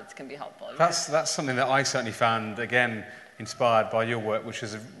that habits can be helpful. That's something that I certainly found, again, inspired by your work, which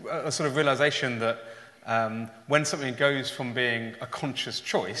is a sort of realization that when something goes from being a conscious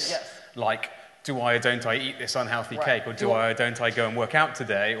choice, Yes. like do I or don't I eat this unhealthy Right. cake, or do I or don't I go and work out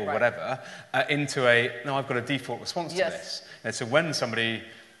today, or Right. whatever, into a, no, I've got a default response Yes. to this. And so when somebody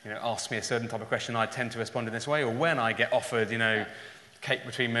asks me a certain type of question, I tend to respond in this way, or when I get offered, cake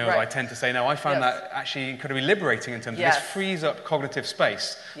between meals, Right. I tend to say no. I found Yes. that actually incredibly liberating in terms of Yes. this frees up cognitive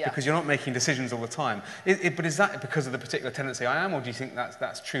space because you're not making decisions all the time. But is that because of the particular tendency I am, or do you think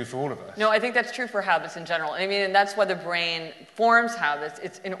that's true for all of us? No, I think that's true for habits in general. I mean, and that's why the brain forms habits.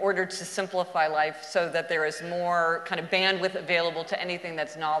 It's in order to simplify life so that there is more kind of bandwidth available to anything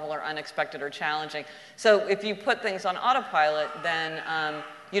that's novel or unexpected or challenging. So if you put things on autopilot, then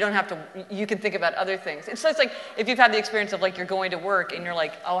you don't have to, you can think about other things. It's just like if you've had the experience of like you're going to work and you're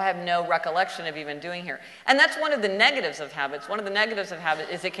like, oh, I have no recollection of even doing here. And that's one of the negatives of habits. One of the negatives of habit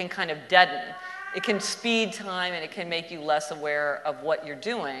is it can kind of deaden. It can speed time and it can make you less aware of what you're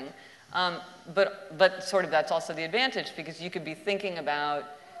doing. But sort of that's also the advantage because you could be thinking about,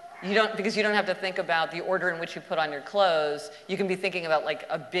 because you don't have to think about the order in which you put on your clothes. You can be thinking about like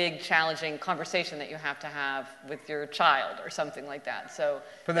a big, challenging conversation that you have to have with your child or something like that.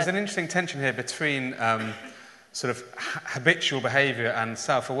 But there's an interesting tension here between sort of habitual behavior and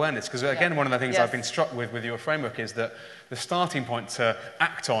self-awareness. Because again, one of the things I've been struck with your framework is that the starting point to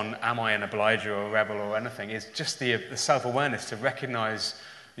act on, am I an obliger or a rebel or anything, is just the self-awareness to recognize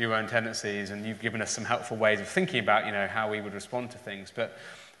your own tendencies. And you've given us some helpful ways of thinking about, how we would respond to things. But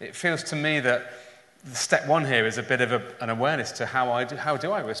it feels to me that the step one here is a bit of an awareness to how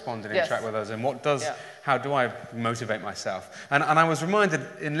do I respond and interact with others, and how do I motivate myself. And I was reminded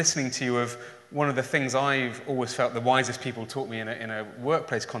in listening to you of one of the things I've always felt the wisest people taught me in a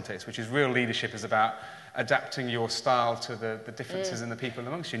workplace context, which is real leadership is about adapting your style to the differences in the people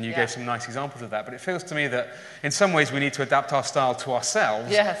amongst you. And you gave some nice examples of that. But it feels to me that in some ways we need to adapt our style to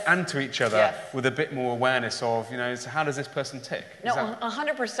ourselves and to each other with a bit more awareness of, so how does this person tick? No,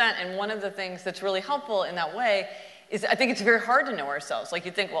 100%. And one of the things that's really helpful in that way is I think it's very hard to know ourselves. Like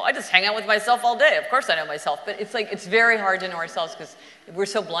you think, well, I just hang out with myself all day. Of course I know myself. But it's like it's very hard to know ourselves because we're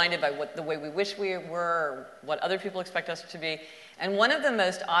so blinded by the way we wish we were or what other people expect us to be. And one of the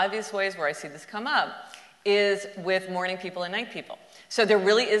most obvious ways where I see this come up is with morning people and night people. So there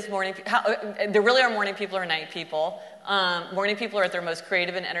really is there really are morning people or night people. Morning people are at their most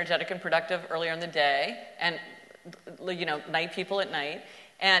creative and energetic and productive earlier in the day, and night people at night.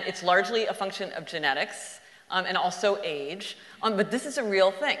 And it's largely a function of genetics and also age. But this is a real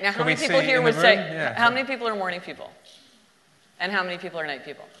thing. Now, how many people here would say, how many people are morning people? And how many people are night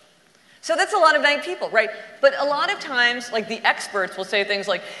people? So that's a lot of night people, right? But a lot of times, like the experts will say things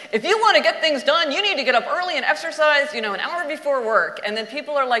like, if you want to get things done, you need to get up early and exercise, an hour before work. And then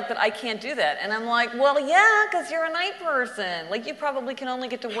people are like, but I can't do that. And I'm like, well, yeah, because you're a night person. Like you probably can only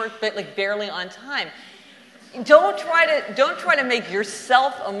get to work barely on time. Don't try to make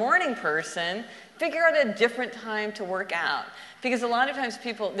yourself a morning person. Figure out a different time to work out. Because a lot of times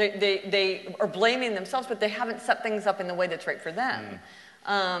people, they are blaming themselves, but they haven't set things up in the way that's right for them.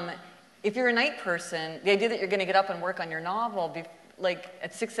 If you're a night person, the idea that you're going to get up and work on your novel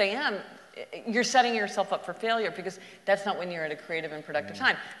at 6 a.m., you're setting yourself up for failure because that's not when you're at a creative and productive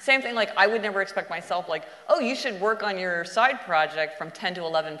time. Same thing, I would never expect myself you should work on your side project from 10 to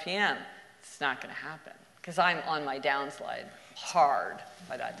 11 p.m. It's not going to happen because I'm on my downslide hard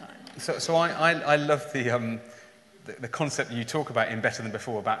by that time. So I love the concept you talk about in Better Than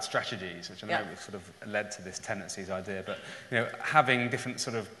Before about strategies, which I know sort of led to this tendencies idea, but having different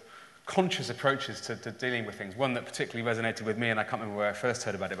sort of conscious approaches to dealing with things. One that particularly resonated with me, and I can't remember where I first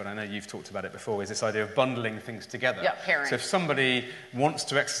heard about it, but I know you've talked about it before, is this idea of bundling things together. Yeah, pairing. So if somebody wants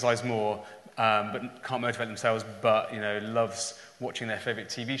to exercise more, but can't motivate themselves, but loves watching their favourite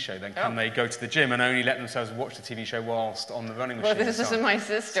TV show, then can they go to the gym and only let themselves watch the TV show whilst on the running machine? Well, this is my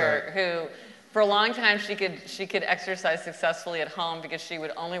sister who, for a long time, she could exercise successfully at home because she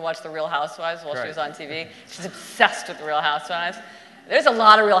would only watch The Real Housewives while she was on TV. She's obsessed with The Real Housewives. There's a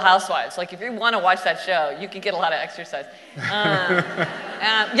lot of Real Housewives. If you want to watch that show, you can get a lot of exercise.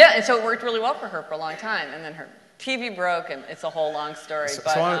 And so it worked really well for her for a long time. And then her TV broke, and it's a whole long story. So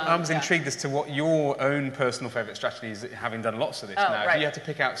I was intrigued as to what your own personal favourite strategies, having done lots of this now. If you had to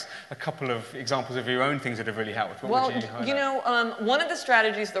pick out a couple of examples of your own things that have really helped, what would you highlight? One of the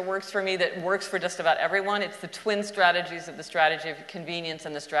strategies that works for me, that works for just about everyone, it's the twin strategies of the strategy of convenience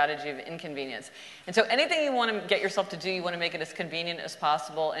and the strategy of inconvenience. And so anything you want to get yourself to do, you want to make it as convenient as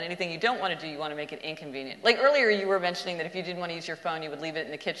possible, and anything you don't want to do, you want to make it inconvenient. Like earlier, you were mentioning that if you didn't want to use your phone, you would leave it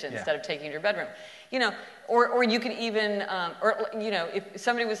in the kitchen instead of taking it to your bedroom. Or you could even, if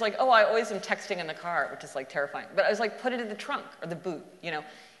somebody was like, oh, I always am texting in the car, which is terrifying. But I was like, put it in the trunk or the boot,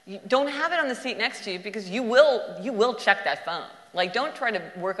 you don't have it on the seat next to you because you will check that phone. Like, don't try to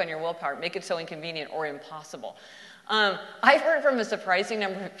work on your willpower. Make it so inconvenient or impossible. I've heard from a surprising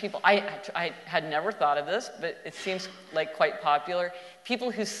number of people, I had never thought of this, but it seems like quite popular,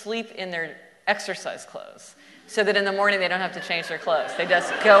 people who sleep in their exercise clothes so that in the morning they don't have to change their clothes. They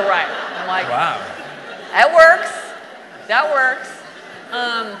just go right. I'm like, wow. That works. That works.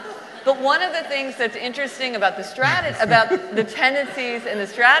 But one of the things that's interesting about about the tendencies and the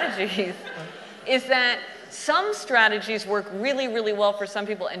strategies is that some strategies work really, really well for some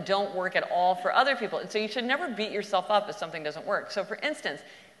people and don't work at all for other people. And so you should never beat yourself up if something doesn't work. So for instance,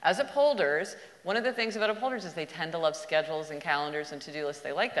 as upholders, one of the things about upholders is they tend to love schedules and calendars and to-do lists.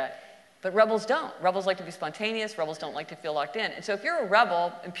 They like that. But rebels don't. Rebels like to be spontaneous. Rebels don't like to feel locked in. And so if you're a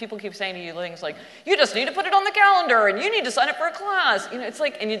rebel and people keep saying to you things like, you just need to put it on the calendar and you need to sign up for a class, it's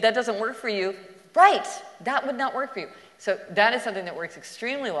like, and that doesn't work for you. Right, that would not work for you. So that is something that works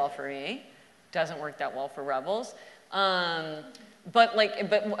extremely well for me. Doesn't work that well for rebels. But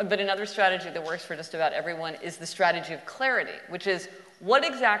another strategy that works for just about everyone is the strategy of clarity, which is what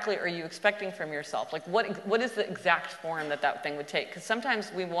exactly are you expecting from yourself? Like what is the exact form that thing would take? Because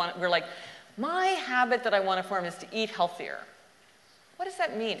sometimes we're like, my habit that I want to form is to eat healthier. What does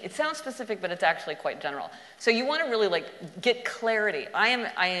that mean? It sounds specific, but it's actually quite general. So you want to really get clarity. I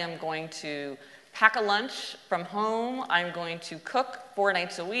am going to pack a lunch from home. I'm going to cook 4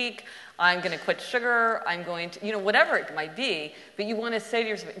 nights a week. I'm going to quit sugar. I'm going to, whatever it might be. But you want to say to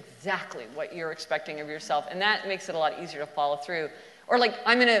yourself exactly what you're expecting of yourself. And that makes it a lot easier to follow through. Or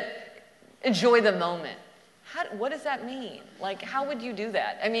I'm going to enjoy the moment. What does that mean? How would you do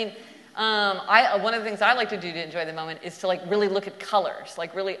that? I mean, one of the things I like to do to enjoy the moment is to really look at colors. I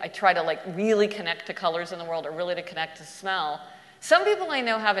try to really connect to colors in the world or really to connect to smell. Some people I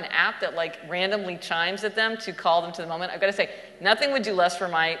know have an app that randomly chimes at them to call them to the moment. I've got to say, nothing would do less for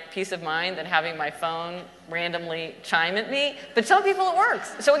my peace of mind than having my phone randomly chime at me. But some people it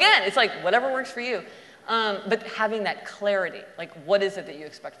works. So again, it's whatever works for you. But having that clarity, what is it that you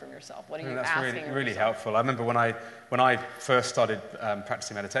expect from yourself? What are you asking of yourself? That's really helpful. I remember when I first started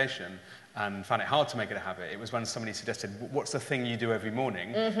practicing meditation and found it hard to make it a habit, it was when somebody suggested, what's the thing you do every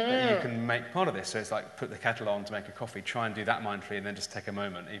morning that you can make part of this? So it's put the kettle on to make a coffee, try and do that mindfully, and then just take a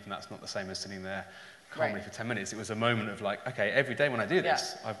moment, even that's not the same as sitting there calmly for 10 minutes. It was a moment of okay, every day when I do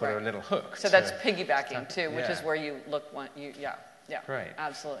this, I've got a little hook. So that's piggybacking too, which is where you look, yeah, great.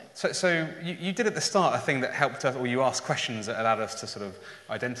 Absolutely. So you did at the start a thing that helped us, or you asked questions that allowed us to sort of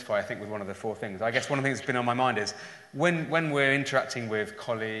identify, I think, with one of the 4 things. I guess one of the things that's been on my mind is when we're interacting with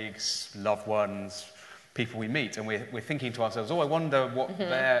colleagues, loved ones, people we meet, and we're thinking to ourselves, I wonder what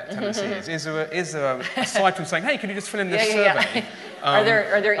their tendency is. Is there aside from saying, hey, can you just fill in this survey? Are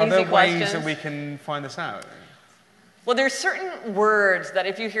there easy questions? Ways that we can find this out? Well, there's certain words that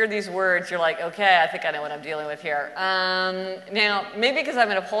if you hear these words, you're like, okay, I think I know what I'm dealing with here. Now, maybe because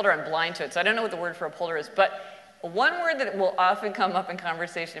I'm an upholder, I'm blind to it, so I don't know what the word for upholder is. But one word that will often come up in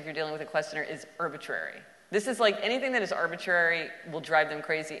conversation if you're dealing with a questioner is arbitrary. This is anything that is arbitrary will drive them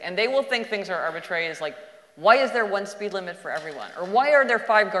crazy. And they will think things are arbitrary as why is there 1 speed limit for everyone? Or why are there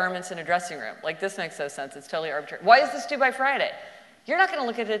 5 garments in a dressing room? This makes no sense. It's totally arbitrary. Why is this due by Friday? You're not going to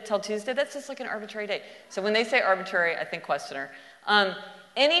look at it till Tuesday. That's just an arbitrary date. So when they say arbitrary, I think questioner.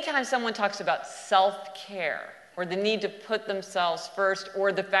 Anytime someone talks about self-care or the need to put themselves first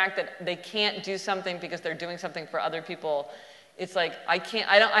or the fact that they can't do something because they're doing something for other people, it's I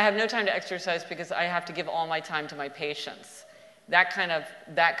have no time to exercise because I have to give all my time to my patients. That kind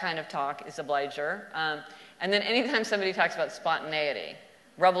of talk is obliger. And then anytime somebody talks about spontaneity,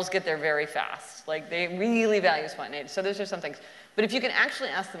 rebels get there very fast. They really value spontaneity. So those are some things. But if you can actually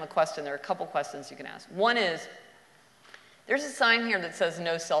ask them a question, there are a couple questions you can ask. One is, there's a sign here that says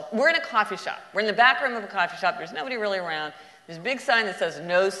no self. We're in a coffee shop. We're in the back room of a coffee shop. There's nobody really around. There's a big sign that says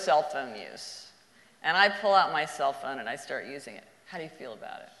no cell phone use. And I pull out my cell phone and I start using it. How do you feel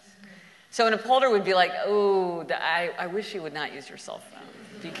about it? So an upholder would be like, I wish you would not use your cell phone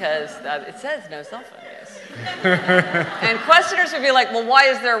because it says no cell phone use. And questioners would be like, well, why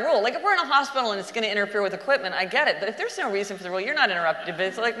is there a rule? If we're in a hospital and it's going to interfere with equipment, I get it. But if there's no reason for the rule, you're not interrupted. But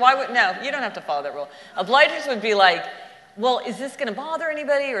it's no, you don't have to follow that rule. Obligers would be like, well, is this going to bother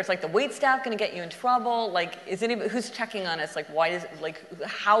anybody? Or it's the wait staff going to get you in trouble? Is anybody, who's checking on us?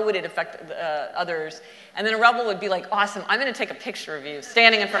 How would it affect others? And then a rebel would be like, awesome, I'm going to take a picture of you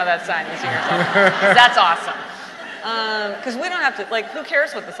standing in front of that sign using your cell phone. That's awesome. Because we don't have to, who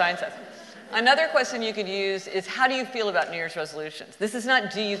cares what the sign says? Another question you could use is, how do you feel about New Year's resolutions? This is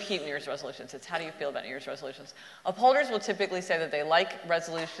not, do you keep New Year's resolutions? It's, how do you feel about New Year's resolutions? Upholders will typically say that they like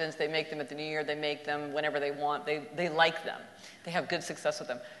resolutions. They make them at the New Year. They make them whenever they want. They like them. They have good success with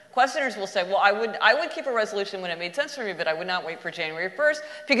them. Questioners will say, well, I would keep a resolution when it made sense for me, but I would not wait for January 1st,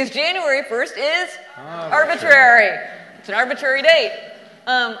 because January 1st is arbitrary. It's an arbitrary date.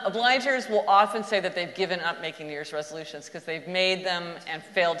 Obligers will often say that they've given up making New Year's resolutions because they've made them and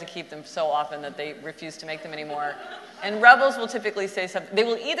failed to keep them so often that they refuse to make them anymore. And rebels will typically say something. They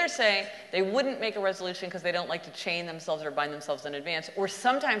will either say they wouldn't make a resolution because they don't like to chain themselves or bind themselves in advance, or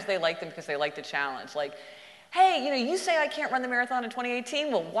sometimes they like them because they like the challenge. Like, hey, you say I can't run the marathon in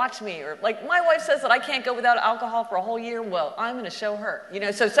 2018, well, watch me. Or like, my wife says that I can't go without alcohol for a whole year, well, I'm going to show her.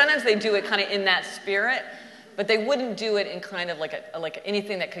 So sometimes they do it kind of in that spirit. But they wouldn't do it in kind of like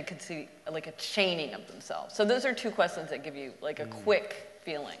anything that could conceive like a chaining of themselves. So those are two questions that give you like a quick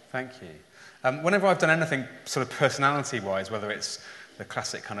feeling. Thank you. Whenever I've done anything sort of personality-wise, whether it's the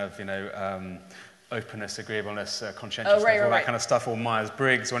classic kind of, openness, agreeableness, conscientiousness, all that kind of stuff, or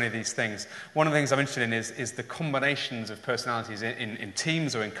Myers-Briggs, or any of these things. One of the things I'm interested in is the combinations of personalities in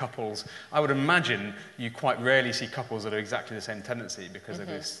teams or in couples. I would imagine you quite rarely see couples that are exactly the same tendency because of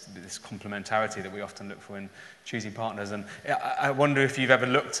this complementarity that we often look for in choosing partners. And I wonder if you've ever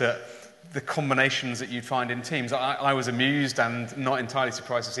looked at the combinations that you'd find in teams. I was amused and not entirely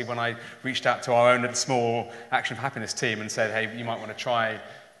surprised to see when I reached out to our own small Action for Happiness team and said, hey, you might want to try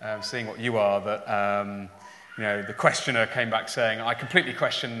seeing what you are, that the questioner came back saying, I completely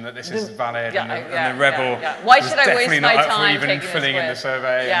question that this is valid, and the rebel Why should I waste my time even filling in the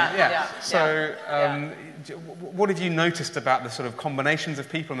survey. So what have you noticed about the sort of combinations of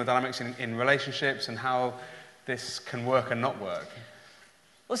people and the dynamics in relationships and how this can work and not work?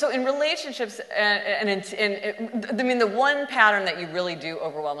 Well, so in relationships, the one pattern that you really do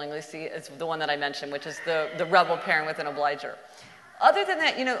overwhelmingly see is the one that I mentioned, which is the rebel pairing with an obliger. Other than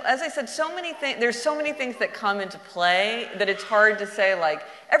that, as I said, there's so many things that come into play that it's hard to say, like,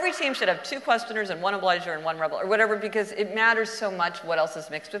 every team should have 2 questioners and 1 obliger and 1 rebel, or whatever, because it matters so much what else is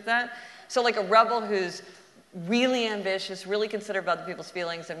mixed with that. So like a rebel who's really ambitious, really considerate about other people's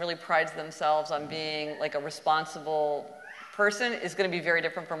feelings, and really prides themselves on being like a responsible person is going to be very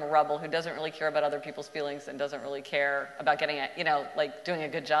different from a rebel who doesn't really care about other people's feelings and doesn't really care about getting doing a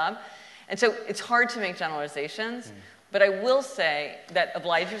good job. And so it's hard to make generalizations. But I will say that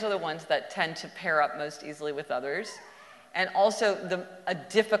obligers are the ones that tend to pair up most easily with others. And also a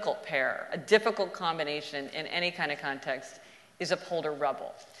difficult pair, a difficult combination in any kind of context is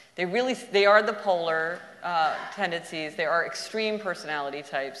upholder-rebel. They are the polar tendencies. They are extreme personality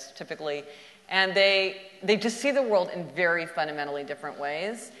types, typically. And they just see the world in very fundamentally different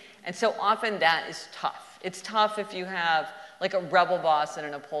ways. And so often that is tough. It's tough if you have like a rebel boss and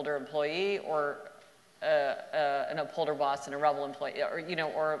an upholder employee, or an upholder boss and a rebel employee,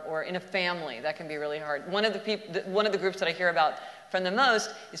 or in a family. That can be really hard. One of the groups that I hear about from the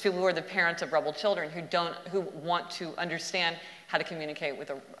most is people who are the parents of rebel children who want to understand how to communicate with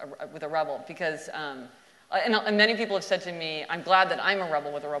a rebel, because and many people have said to me, I'm glad that I'm a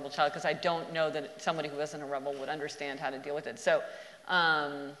rebel with a rebel child, because I don't know that somebody who isn't a rebel would understand how to deal with it. So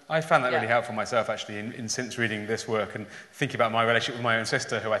I found that really helpful myself, actually, in since reading this work and thinking about my relationship with my own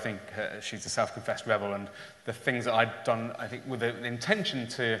sister, who I think she's a self-confessed rebel, and the things that I'd done, I think, with the intention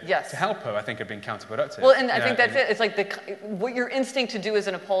to help her, I think have been counterproductive. Well, and I think that's it. It's like what your instinct to do as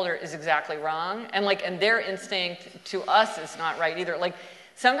an upholder is exactly wrong, and their instinct to us is not right either. Like,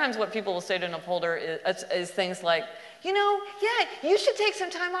 sometimes what people will say to an upholder is things like, you should take some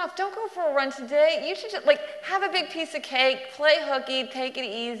time off. Don't go for a run today. You should just, have a big piece of cake, play hooky, take it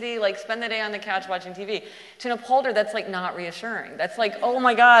easy, spend the day on the couch watching TV. To an upholder, that's, not reassuring. That's like, oh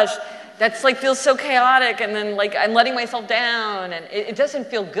my gosh, that's, feels so chaotic, and then, I'm letting myself down, and it doesn't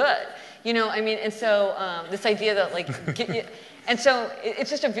feel good. And so this idea that, and so it's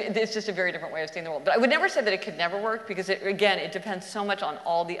just a very different way of seeing the world. But I would never say that it could never work, because, it depends so much on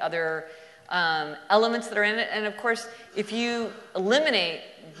all the other elements that are in it. And of course, if you eliminate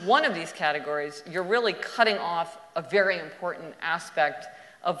one of these categories, you're really cutting off a very important aspect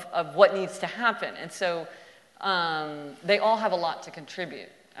of what needs to happen. And so they all have a lot to contribute.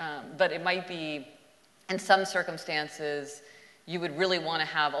 But it might be, in some circumstances, you would really want to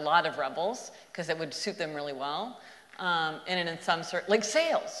have a lot of rebels, because it would suit them really well. And in some like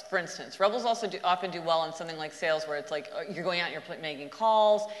sales, for instance. Rebels also often do well in something like sales, where it's you're going out and you're making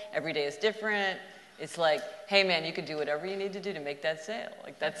calls, every day is different. It's like, hey man, you can do whatever you need to do to make that sale.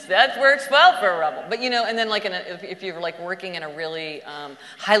 Like that works well for a rebel. But and then like if you're like working in a really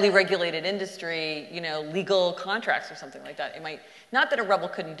highly regulated industry, legal contracts or something like that, it might, not that a rebel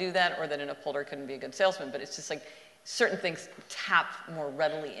couldn't do that or that an upholder couldn't be a good salesman, but it's just like certain things tap more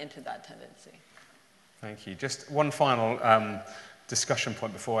readily into that tendency. Thank you. Just one final discussion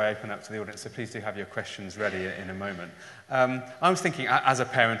point before I open up to the audience, so please do have your questions ready in a moment. I was thinking, as a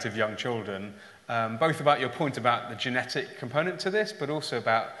parent of young children, both about your point about the genetic component to this, but also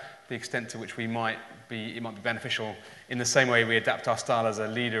about the extent to which it might be beneficial in the same way we adapt our style as a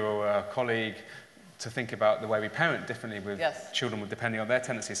leader or a colleague to think about the way we parent differently with children depending on their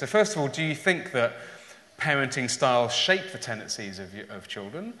tendencies. So first of all, do you think that parenting styles shape the tendencies of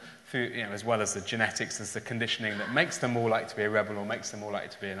children, through, as well as the genetics, as the conditioning that makes them more likely to be a rebel or makes them more likely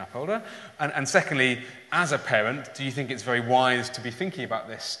to be an upholder? And secondly, as a parent, do you think it's very wise to be thinking about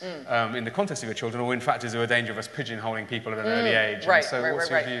this in the context of your children, or in fact is there a danger of us pigeonholing people at an early age? Right, so what's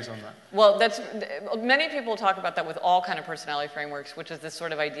your views on that? Well, many people talk about that with all kind of personality frameworks, which is this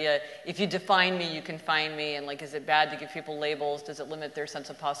sort of idea, if you define me, you can find me, and like, is it bad to give people labels? Does it limit their sense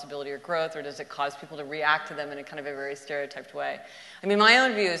of possibility or growth, or does it cause people to react to them in a kind of a very stereotyped way? I mean, my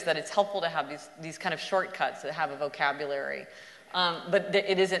own view is that it's helpful to have these kind of shortcuts that have a vocabulary, but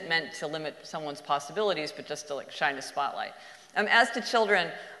it isn't meant to limit someone's possibilities, but just to like shine a spotlight. As to children,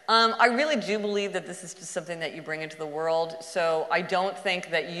 I really do believe that this is just something that you bring into the world, so I don't think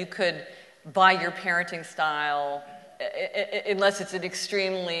that you could buy your parenting style unless it's an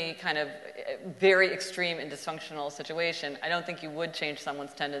extremely kind of very extreme and dysfunctional situation. I don't think you would change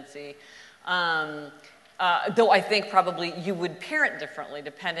someone's tendency. Though I think probably you would parent differently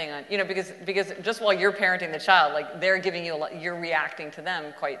depending on, because just while you're parenting the child, like they're giving you you're reacting to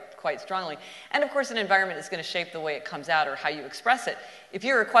them quite strongly. And of course an environment is going to shape the way it comes out or how you express it. If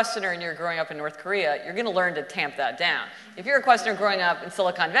you're a questioner and you're growing up in North Korea, you're going to learn to tamp that down. If you're a questioner growing up in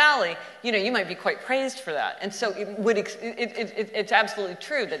Silicon Valley, you might be quite praised for that. And so it's absolutely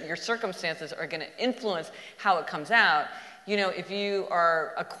true that your circumstances are going to influence how it comes out. If you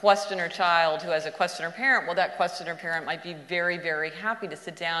are a questioner child who has a questioner parent, well, that questioner parent might be very, very happy to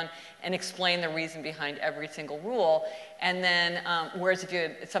sit down and explain the reason behind every single rule. And then, whereas if you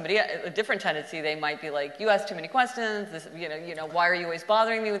had a different tendency, they might be like, you ask too many questions, this, why are you always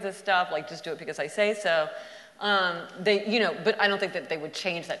bothering me with this stuff? Like, just do it because I say so. But I don't think that they would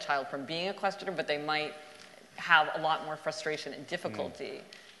change that child from being a questioner, but they might have a lot more frustration and difficulty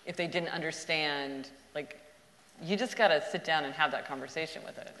if they didn't understand, like, you just got to sit down and have that conversation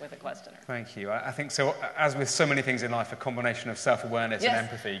with a questioner. Thank you. I think so. As with so many things in life, a combination of self-awareness and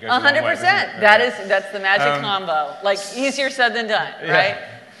empathy goes 100%. a long way, That's the magic combo. Like, easier said than done, right?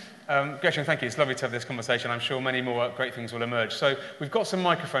 Gretchen, thank you. It's lovely to have this conversation. I'm sure many more great things will emerge. So we've got some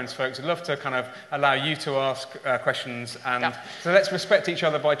microphones, folks. I'd love to kind of allow you to ask questions. And so let's respect each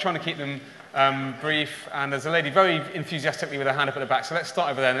other by trying to keep them brief. And there's a lady very enthusiastically with her hand up at the back. So let's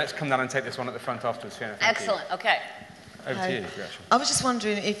start over there and let's come down and take this one at the front afterwards. Fiona, excellent. You. Okay. Over to you, Gretchen. I was just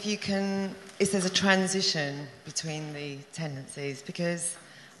wondering if there's a transition between the tendencies, because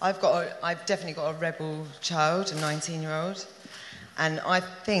I've definitely got a rebel child, a 19-year-old. And I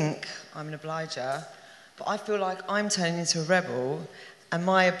think I'm an obliger, but I feel like I'm turning into a rebel, and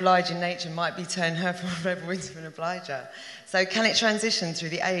my obliging nature might be turning her from a rebel into an obliger. So can it transition through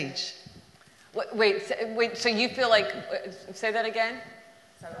the age? Wait, so you feel like, say that again?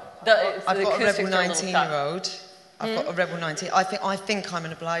 I've got a rebel 19-year-old. I've got a rebel 19. I think I'm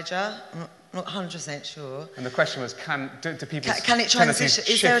an obliger. I'm not 100% sure. And the question was, do people can it transition?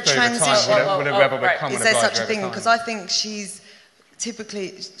 Is there a transition? Will a rebel become an obliger? Is there such a thing? Because I think she's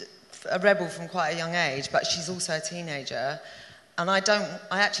typically a rebel from quite a young age, but she's also a teenager, and I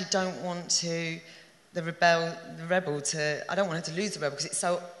actually don't want the rebel to. I don't want her to lose the rebel because it's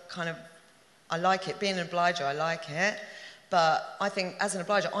so kind of. I like it being an obliger. I like it, but I think as an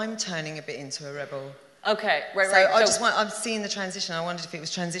obliger, I'm turning a bit into a rebel. Okay, right. So I'm seeing the transition. I wondered if it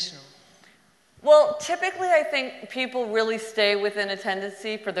was transitional. Well, typically, I think people really stay within a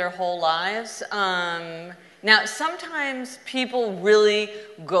tendency for their whole lives. Now, sometimes people really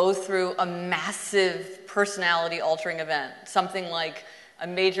go through a massive personality-altering event, something like a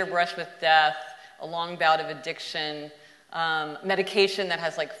major brush with death, a long bout of addiction, medication that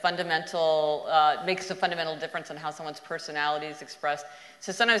has like makes a fundamental difference in how someone's personality is expressed.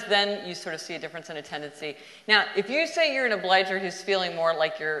 So sometimes then you sort of see a difference in a tendency. Now, if you say you're an obliger who's feeling more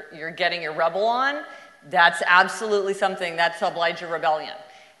like you're getting your rebel on, that's absolutely something, that's obliger rebellion.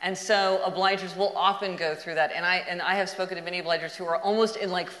 And so obligers will often go through that. And I have spoken to many obligers who are almost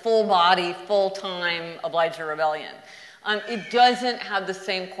in like full body, full-time obliger rebellion. It doesn't have the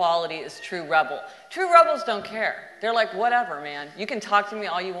same quality as true rebel. True rebels don't care. They're like, whatever, man. You can talk to me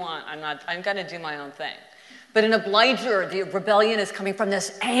all you want. I'm going to do my own thing. But an obliger, the rebellion is coming from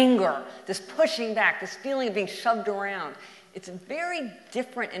this anger, this pushing back, this feeling of being shoved around. It's very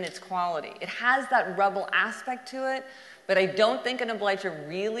different in its quality. It has that rebel aspect to it, but I don't think an obliger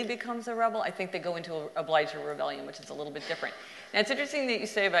really becomes a rebel. I think they go into an obliger rebellion, which is a little bit different. Now, it's interesting that you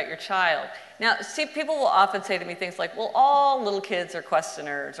say about your child. Now, see, people will often say to me things like, well, all little kids are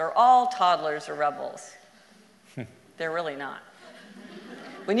questioners, or all toddlers are rebels. They're really not.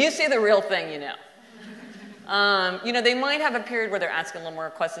 When you see the real thing, you know. They might have a period where they're asking a little more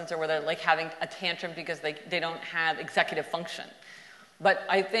questions or where they're like having a tantrum because they don't have executive function. But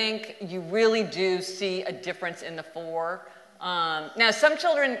I think you really do see a difference in the four. Now, some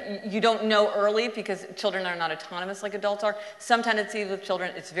children you don't know early because children are not autonomous like adults are. Some tendencies with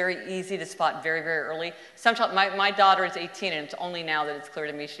children, it's very easy to spot very, very early. My daughter is 18, and it's only now that it's clear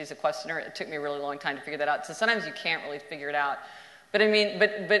to me she's a questioner. It took me a really long time to figure that out. So sometimes you can't really figure it out. But I mean,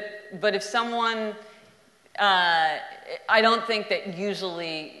 but if someone... I don't think that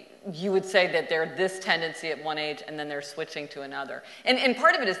usually you would say that they're this tendency at one age and then they're switching to another. And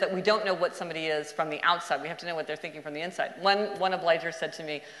part of it is that we don't know what somebody is from the outside. We have to know what they're thinking from the inside. One obliger said to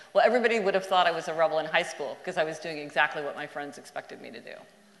me, well, everybody would have thought I was a rebel in high school because I was doing exactly what my friends expected me to do.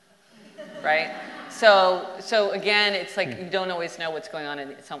 Right? So again, it's like you don't always know what's going on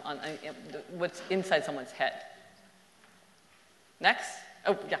what's inside someone's head. Next?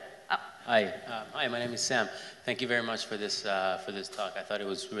 Oh, yeah. Hi, my name is Sam. Thank you very much for this talk. I thought it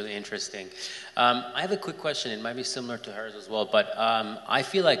was really interesting. I have a quick question. It might be similar to hers as well, but I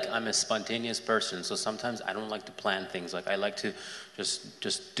feel like I'm a spontaneous person, so sometimes I don't like to plan things. Like I like to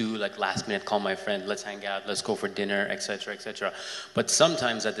just do like last minute, call my friend, let's hang out, let's go for dinner, etc., etc. But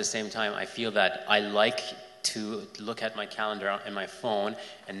sometimes at the same time, I feel that I like to look at my calendar on my phone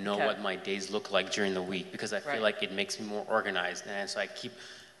and know what my days look like during the week because I feel like it makes me more organized, and so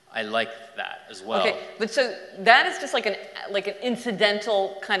I like that as well. Okay, but so that is just like an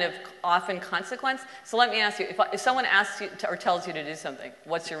incidental kind of often consequence. So let me ask you, if someone asks you or tells you to do something,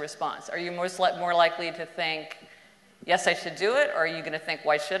 what's your response? Are you more likely to think, yes, I should do it, or are you going to think,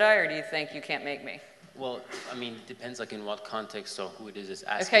 why should I, or do you think you can't make me? Well, I mean, it depends like in what context or who it is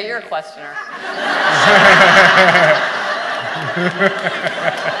asking. Okay, you're a questioner.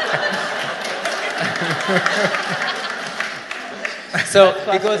 So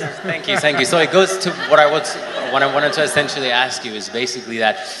it goes. Thank you. So it goes to what I wanted to essentially ask you is basically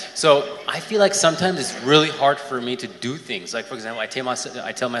that. So I feel like sometimes it's really hard for me to do things. Like for example, I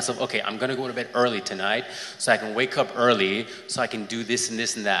tell myself, okay, I'm gonna go to bed early tonight, so I can wake up early, so I can do this and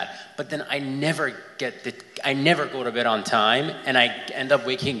this and that. But then I never go to bed on time, and I end up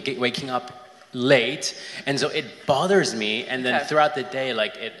waking up late, and so it bothers me, and then throughout the day,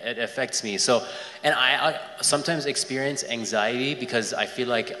 like it affects me. So, and I sometimes experience anxiety because I feel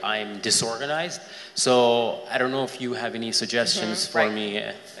like I'm disorganized. So I don't know if you have any suggestions for me.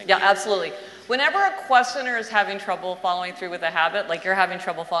 Yeah, absolutely. Whenever a questioner is having trouble following through with a habit, like you're having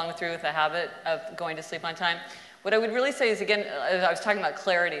trouble following through with a habit of going to sleep on time, what I would really say is, again, I was talking about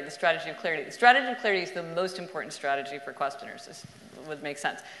clarity, the strategy of clarity. The strategy of clarity is the most important strategy for questioners. This would make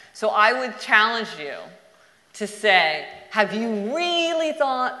sense. So I would challenge you to say, have you really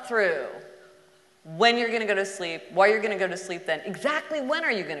thought through when you're going to go to sleep, why you're going to go to sleep then, exactly when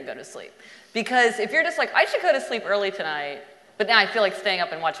are you going to go to sleep? Because if you're just like, I should go to sleep early tonight, but now I feel like staying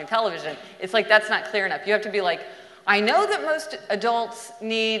up and watching television, it's like that's not clear enough. You have to be like, I know that most adults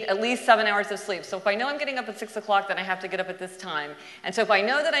need at least 7 hours of sleep. So if I know I'm getting up at 6 o'clock, then I have to get up at this time. And so if I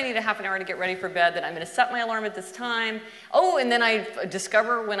know that I need a half an hour to get ready for bed, then I'm going to set my alarm at this time. Oh, and then I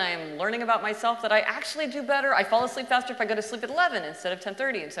discover when I'm learning about myself that I actually do better. I fall asleep faster if I go to sleep at 11 instead of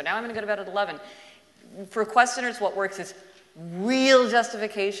 10:30. And so now I'm going to go to bed at 11. For questioners, what works is real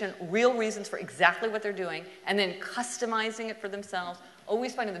justification, real reasons for exactly what they're doing, and then customizing it for themselves.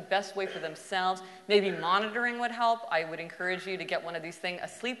 Always finding the best way for themselves. Maybe monitoring would help. I would encourage you to get one of these things, a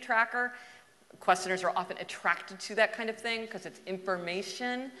sleep tracker. Questioners are often attracted to that kind of thing because it's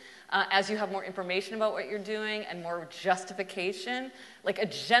information. As you have more information about what you're doing and more justification, like a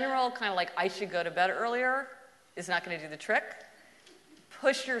general kind of like, I should go to bed earlier is not going to do the trick.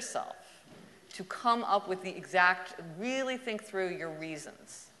 Push yourself to come up with the exact, really think through your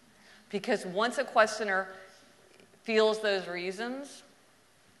reasons. Because once a questioner feels those reasons,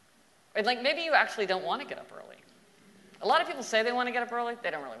 and like maybe you actually don't want to get up early. A lot of people say they want to get up early. They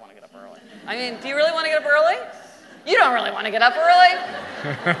don't really want to get up early. I mean, do you really want to get up early? You don't really want to get up early.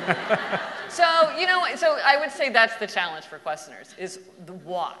 So I would say that's the challenge for questioners, is the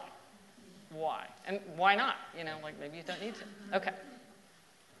why. why? And why not? You know, like maybe you don't need to. Okay.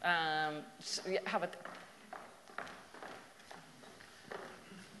 So, yeah, how about that?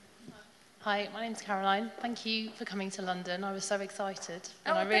 Hi, my name's Caroline. Thank you for coming to London. I was so excited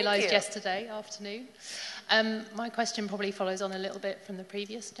when I thank realised you. yesterday afternoon. My question probably follows on a little bit from the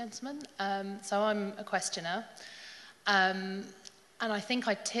previous gentleman. So I'm a questioner, and I think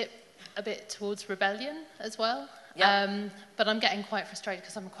I tip a bit towards rebellion as well. Yep. But I'm getting quite frustrated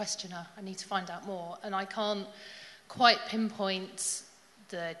because I'm a questioner. I need to find out more, and I can't quite pinpoint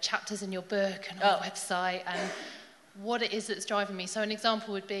the chapters in your book and on the website and what it is that's driving me. So an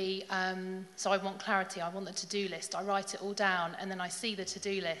example would be, so I want clarity, I want the to-do list, I write it all down, and then I see the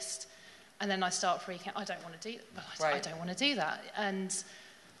to-do list, and then I start freaking out, I don't want to do that, I don't want to do that. And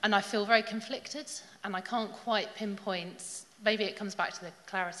I feel very conflicted, and I can't quite pinpoint, maybe it comes back to the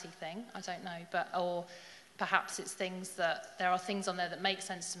clarity thing, I don't know, or perhaps it's things that, there are things on there that make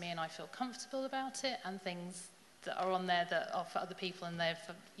sense to me and I feel comfortable about it, and things that are on there that are for other people and they're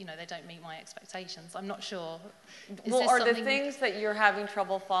for, you know, they don't meet my expectations. I'm not sure. Well, are the things that you're having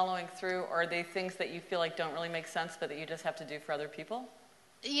trouble following through, or are they things that you feel like don't really make sense but that you just have to do for other people?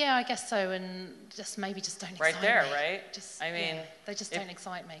 Yeah, I guess so, and just maybe just don't excite me. Right there, right? Just, I mean, they just don't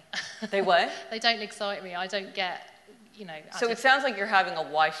excite me. They what? They don't excite me. I don't get, you know. So it sounds like you're having a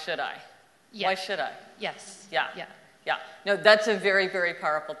why should I? Yeah. Why should I? Yes. Yeah. Yeah. Yeah. No, that's a very, very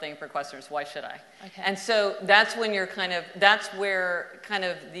powerful thing for questioners. Why should I? Okay. And so that's when you're that's where kind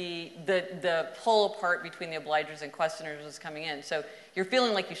of the pull apart between the obligers and questioners is coming in. So you're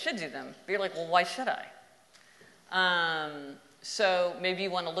feeling like you should do them, but you're like, well, why should I? So maybe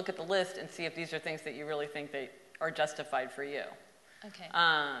you want to look at the list and see if these are things that you really think they are justified for you. Okay.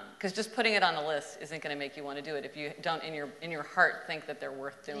 Because just putting it on the list isn't going to make you want to do it if you don't in your heart think that they're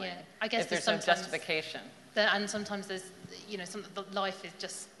worth doing. Yeah. I guess if there's no justification. And sometimes there's, you know, life is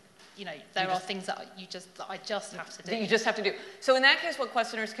just, you know, there are things that I just have to do. That you just have to do. So in that case, what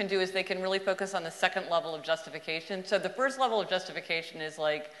questioners can do is they can really focus on the second level of justification. So the first level of justification is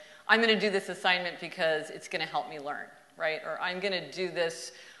like, I'm going to do this assignment because it's going to help me learn, right? Or I'm going to do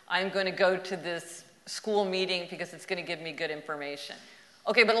this, I'm going to go to this school meeting because it's going to give me good information.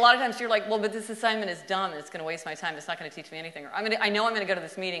 Okay, but a lot of times you're like, well, but this assignment is dumb and it's going to waste my time. It's not going to teach me anything. Or I know I'm going to go to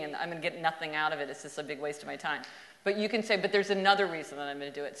this meeting and I'm going to get nothing out of it. It's just a big waste of my time. But you can say, but there's another reason that I'm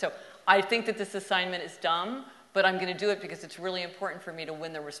going to do it. So I think that this assignment is dumb, but I'm going to do it because it's really important for me to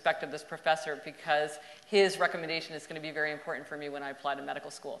win the respect of this professor because his recommendation is going to be very important for me when I apply to medical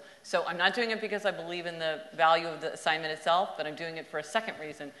school. So I'm not doing it because I believe in the value of the assignment itself, but I'm doing it for a second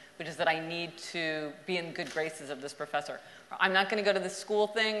reason, which is that I need to be in good graces of this professor. I'm not going to go to this school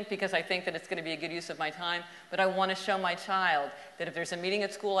thing because I think that it's going to be a good use of my time, but I want to show my child that if there's a meeting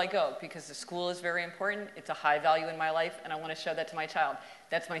at school, I go because the school is very important. It's a high value in my life, and I want to show that to my child.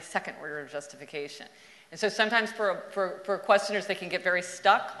 That's my second order of justification. And so sometimes for questioners, they can get very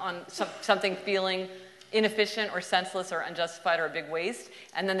stuck on something feeling inefficient or senseless or unjustified or a big waste,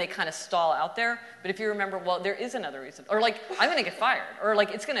 and then they kind of stall out there. But if you remember, well, there is another reason. Or like, I'm going to get fired. Or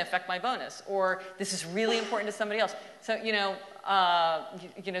like, it's going to affect my bonus. Or this is really important to somebody else. So,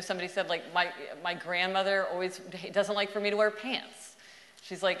 somebody said, like, my grandmother always doesn't like for me to wear pants.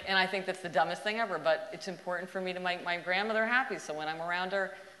 She's like, and I think that's the dumbest thing ever, but it's important for me to make my grandmother happy. So when I'm around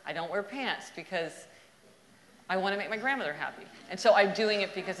her, I don't wear pants because I want to make my grandmother happy. And so I'm doing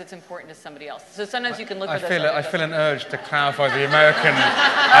it because it's important to somebody else. So sometimes you can look for this. I feel an urge to clarify the American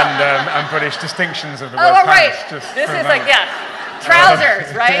and British distinctions of the word all right. pants. This is like, yes, trousers,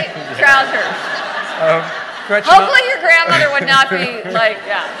 right? Yeah. Trousers. Gretchen, hopefully your grandmother would not be like,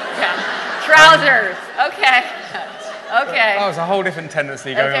 yeah. Trousers, okay. Okay. Oh, it's a whole different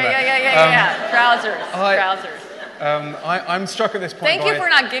tendency going on there. Yeah. Trousers. I'm struck at this point. Thank you for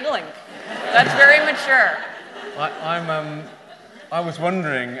not giggling. That's very mature. I was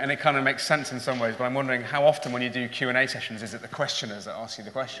wondering, and it kind of makes sense in some ways, but I'm wondering how often when you do Q&A sessions, is it the questioners that ask you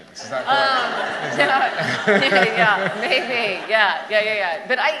the questions? Is that correct? Yeah, maybe. Yeah.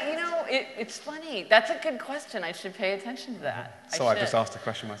 But it's funny. That's a good question. I should pay attention to that. So I just asked the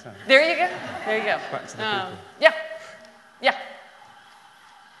question myself. There you go. Back to the people. Yeah.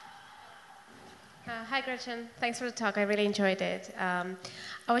 Hi, Gretchen. Thanks for the talk. I really enjoyed it.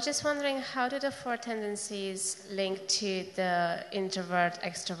 I was just wondering, how do the four tendencies link to the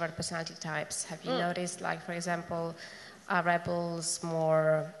introvert-extrovert personality types? Have you noticed, like, for example, are rebels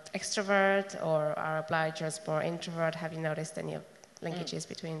more extrovert or are obligers more introvert? Have you noticed any linkages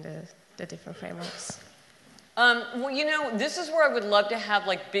between the different frameworks? Well, you know, this is where I would love to have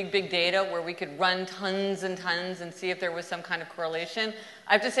like big data where we could run tons and tons and see if there was some kind of correlation.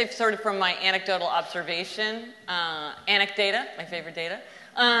 I have to say, sort of from my anecdotal observation, anecdata, my favorite data,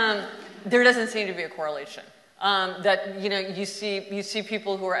 there doesn't seem to be a correlation. That, you know, you see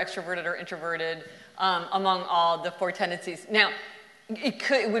people who are extroverted or introverted among all the 4 tendencies. Now,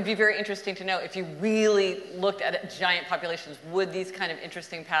 it would be very interesting to know if you really looked at giant populations, would these kind of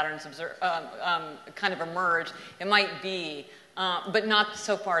interesting patterns kind of emerge? It might be, but not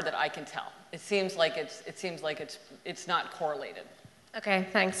so far that I can tell. It seems like it's not correlated. Okay,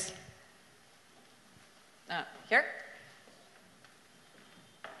 thanks. Here.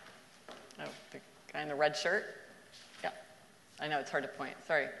 Oh, the guy in the red shirt. Yeah, I know it's hard to point.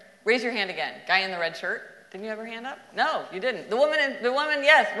 Sorry. Raise your hand again. Guy in the red shirt. Didn't you have your hand up? No, you didn't. The woman,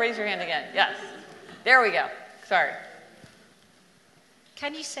 yes, raise your hand again. Yes. There we go. Sorry.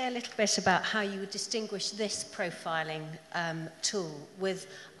 Can you say a little bit about how you would distinguish this profiling tool with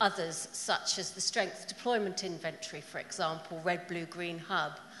others, such as the Strengths Deployment Inventory, for example, Red, Blue, Green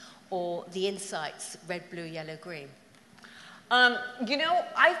Hub, or the Insights, Red, Blue, Yellow, Green? You know,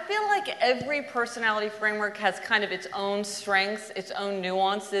 I feel like every personality framework has kind of its own strengths, its own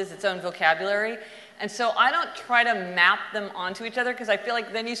nuances, its own vocabulary. And so I don't try to map them onto each other because I feel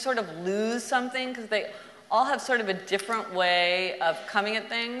like then you sort of lose something because they all have sort of a different way of coming at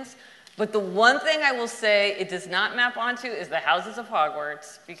things. But the one thing I will say it does not map onto is the houses of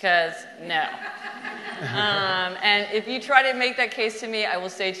Hogwarts, because no. And if you try to make that case to me, I will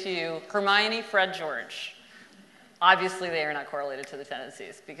say to you, Hermione, Fred, George. Obviously, they are not correlated to the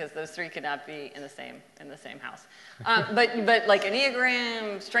tendencies because those 3 could not be in the same house. But like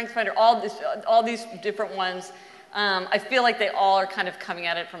Enneagram, StrengthsFinder, all these different ones, I feel like they all are kind of coming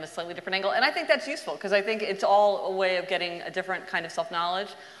at it from a slightly different angle, and I think that's useful because I think it's all a way of getting a different kind of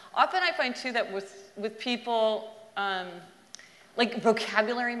self-knowledge. Often, I find too that with people. Like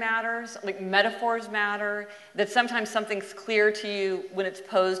vocabulary matters, like metaphors matter, that sometimes something's clear to you when it's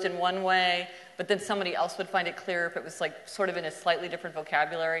posed in one way, but then somebody else would find it clearer if it was like sort of in a slightly different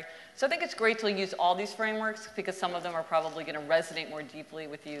vocabulary. So I think it's great to use all these frameworks because some of them are probably going to resonate more deeply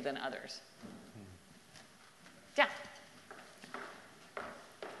with you than others. Yeah.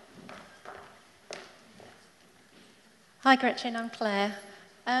 Hi Gretchen, I'm Claire.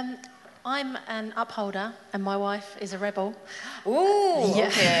 I'm an upholder and my wife is a rebel. Ooh, yeah.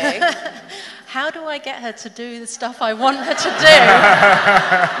 Okay. How do I get her to do the stuff I want her to do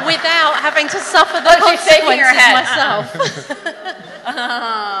without having to suffer the consequences myself?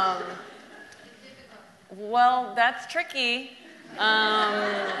 Well, that's tricky.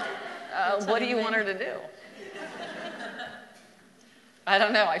 What do you want her to do? I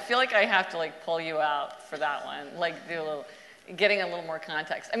don't know. I feel like I have to like pull you out for that one. Like do a little... Getting a little more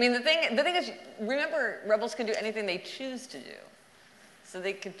context. I mean, the thing is, remember, rebels can do anything they choose to do. So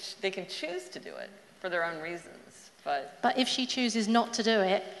they can choose to do it for their own reasons. But if she chooses not to do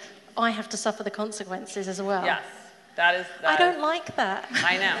it, I have to suffer the consequences as well. Yes, that I don't like that.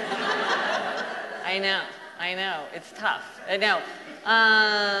 I know. It's tough. I know.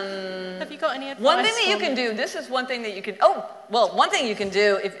 Have you got any advice? One thing that you can do. This is one thing that you can. One thing you can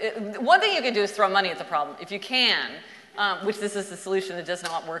do. One thing you can do is throw money at the problem if you can. Which this is the solution that does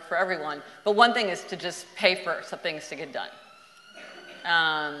not work for everyone. But one thing is to just pay for some things to get done.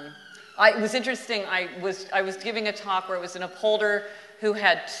 It was interesting. I was giving a talk where it was an upholder who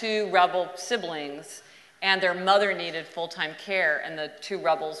had 2 rebel siblings, and their mother needed full-time care, and the 2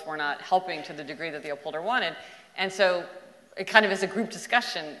 rebels were not helping to the degree that the upholder wanted. And so, it kind of as a group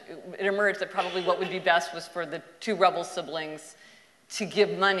discussion, it emerged that probably what would be best was for the 2 rebel siblings to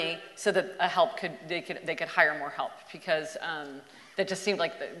give money so that they could hire more help, because that just seemed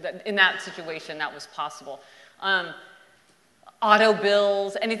like in that situation that was possible. Auto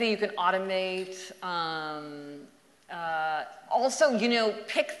bills, anything you can automate. Also, you know,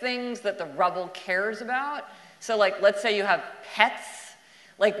 pick things that the rebel cares about. So like, let's say you have pets.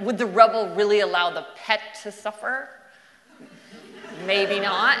 Like, would the rebel really allow the pet to suffer? Maybe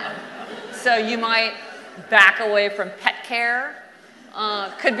not. So you might back away from pet care.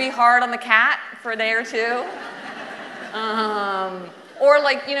 Could be hard on the cat for a day or 2. Or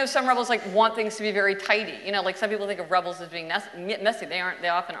like, you know, some rebels like want things to be very tidy. You know, like some people think of rebels as being messy. They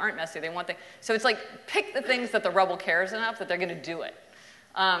often aren't messy. They want things. So it's like, pick the things that the rebel cares enough that they're going to do it.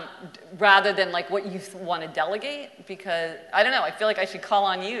 Rather than like what you want to delegate, because, I don't know, I feel like I should call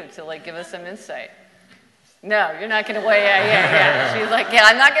on you to like give us some insight. No, you're not going to weigh, yeah. She's like, yeah,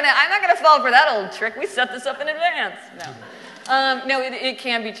 I'm not going to fall for that old trick. We set this up in advance. No. No, it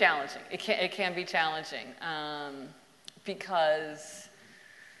can be challenging. It can be challenging because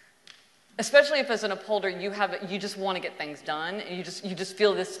especially if as an upholder you just want to get things done, and you just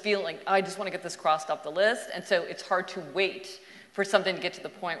feel this feeling, I just want to get this crossed off the list, and so it's hard to wait for something to get to the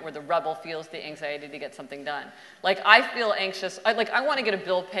point where the rebel feels the anxiety to get something done. Like, I feel anxious, I want to get a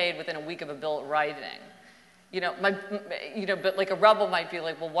bill paid within a week of a bill arriving. But like a rebel might be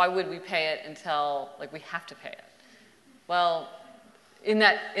like, well, why would we pay it until, like, we have to pay it? Well, in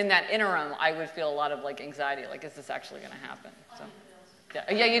that interim, I would feel a lot of like anxiety, like, is this actually going to happen? So,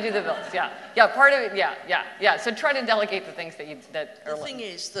 yeah, you do the bills, yeah, part of it, yeah. So try to delegate the things that are. The thing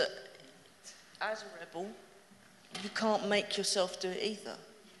is that as a rebel, you can't make yourself do it either.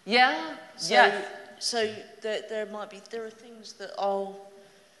 Yeah. So there are things that I'll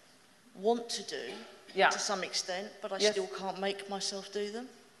want to do to some extent, but I still can't make myself do them.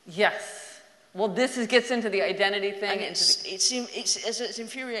 Yes. Well, this gets into the identity thing. And it's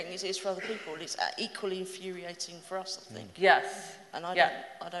infuriating as it is for other people. It's equally infuriating for us, I think. Yes. And I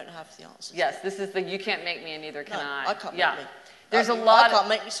don't have the answers. Yes. This is the you can't make me, and neither can I. I can't make me. There's a lot. I can't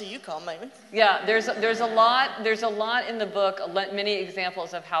make me, so you can't make me. Yeah, there's a lot in the book. Many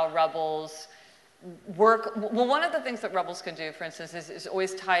examples of how rebels work. Well, one of the things that rebels can do, for instance, is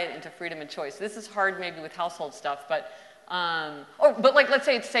always tie it into freedom and choice. This is hard, maybe with household stuff, but like let's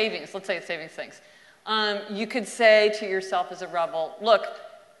say it's savings. Let's say it's savings things. You could say to yourself as a rebel, look,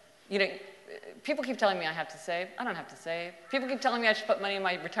 people keep telling me I have to save. I don't have to save. People keep telling me I should put money in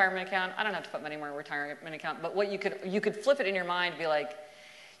my retirement account. I don't have to put money in my retirement account. But what you could flip it in your mind and be like,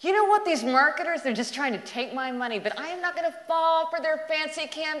 you know what, these marketers, they're just trying to take my money, but I am not going to fall for their fancy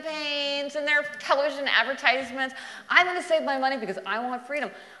campaigns and their television advertisements. I'm going to save my money because I want freedom.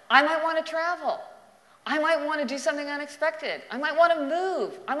 I might want to travel. I might want to do something unexpected. I might want to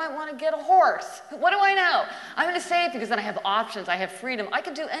move. I might want to get a horse. What do I know? I'm going to save because then I have options. I have freedom. I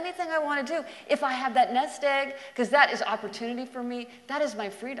can do anything I want to do if I have that nest egg, because that is opportunity for me. That is my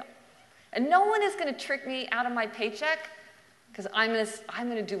freedom. And no one is going to trick me out of my paycheck, because I'm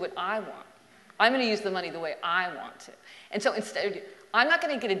going to do what I want. I'm going to use the money the way I want to. And so instead, I'm not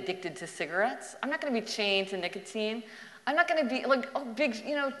going to get addicted to cigarettes. I'm not going to be chained to nicotine. I'm not going to be like,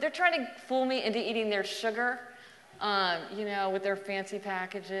 they're trying to fool me into eating their sugar, with their fancy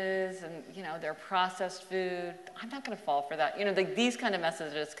packages and, their processed food. I'm not going to fall for that. These kind of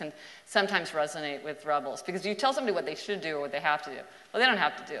messages can sometimes resonate with rebels, because you tell somebody what they should do or what they have to do. Well, they don't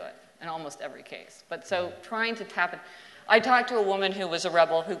have to do it in almost every case. But so trying to tap it. I talked to a woman who was a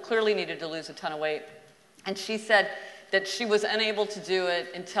rebel who clearly needed to lose a ton of weight, and she said that she was unable to do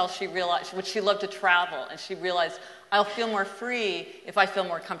it until she realized, she loved to travel, and she realized, I'll feel more free if I feel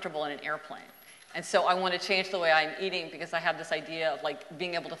more comfortable in an airplane. And so I want to change the way I'm eating, because I have this idea of like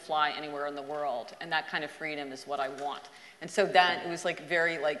being able to fly anywhere in the world, and that kind of freedom is what I want. And so that, it was like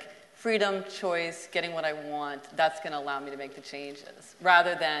very like freedom, choice, getting what I want, that's going to allow me to make the changes,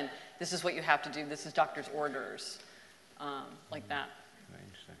 rather than this is what you have to do, this is doctor's orders, like that. Very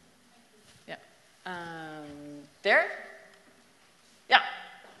interesting. Yeah. There? Yeah.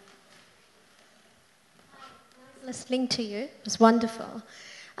 Listening to you, it was wonderful.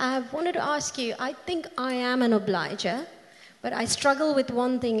 I wanted to ask you, I think I am an obliger, but I struggle with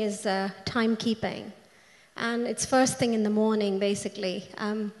one thing is timekeeping. And it's first thing in the morning, basically.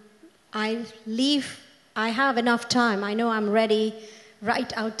 I leave, I have enough time. I know I'm ready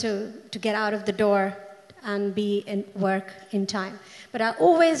right out to get out of the door and be in work in time. But I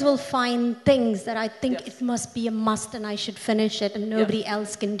always will find things that I think it must be a must and I should finish it and nobody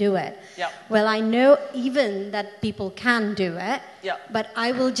else can do it. Yeah. Well, I know even that people can do it, but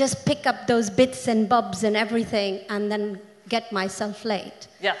I will just pick up those bits and bobs and everything and then get myself late.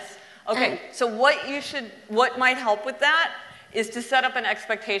 Yes. Okay, so what might help with that is to set up an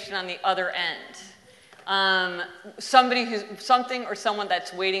expectation on the other end. Something or someone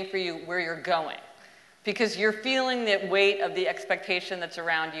that's waiting for you where you're going. Because you're feeling the weight of the expectation that's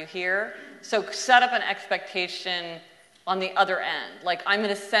around you here. So set up an expectation on the other end. Like, I'm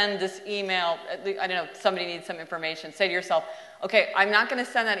going to send this email. I don't know, somebody needs some information. Say to yourself, okay, I'm not going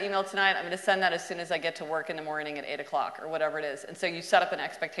to send that email tonight. I'm going to send that as soon as I get to work in the morning at 8 o'clock or whatever it is. And so you set up an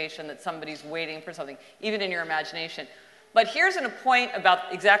expectation that somebody's waiting for something, even in your imagination. But here's a point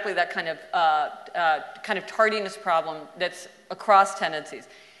about exactly that kind of tardiness problem that's across tendencies.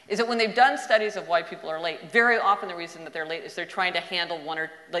 Is that when they've done studies of why people are late, very often the reason that they're late is they're trying to handle one or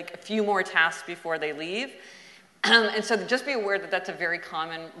like a few more tasks before they leave. And so just be aware that that's a very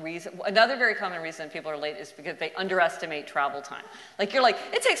common reason. Another very common reason people are late is because they underestimate travel time. Like, you're like,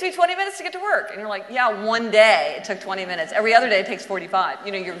 it takes me 20 minutes to get to work. And you're like, yeah, one day it took 20 minutes. Every other day it takes 45.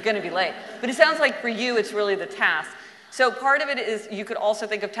 You're going to be late. But it sounds like for you it's really the task. So part of it is you could also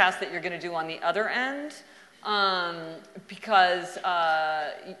think of tasks that you're going to do on the other end. because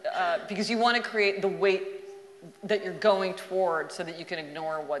you want to create the weight that you're going toward so that you can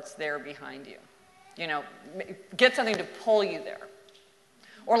ignore what's there behind you. You know, get something to pull you there.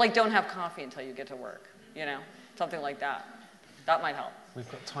 Or like don't have coffee until you get to work, you know, something like that. That might help. We've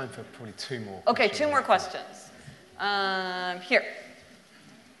got time for probably 2 more. Okay, 2 more questions. Here.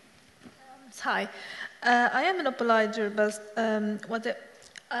 Hi. I am an obliger, but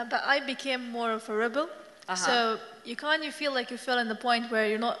I became more of a rebel. So you kind of feel like you fell in the point where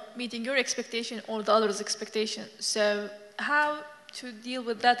you're not meeting your expectation or the other's expectation. So how to deal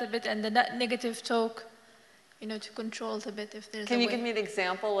with that a bit and that negative talk, you know, to control it a bit if there's a way. Can you give me an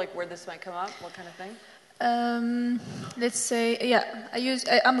example, like where this might come up? What kind of thing? Let's say,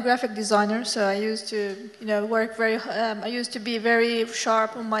 I'm a graphic designer, so I used to, you know, work I used to be very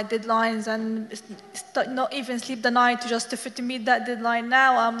sharp on my deadlines and not even sleep the night to meet that deadline.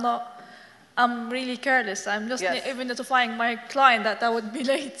 Now I'm really careless. I'm just even notifying my client that I would be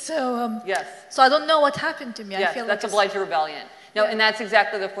late. So so I don't know what happened to me. Yes, I feel that's like obliger rebellion. No, and that's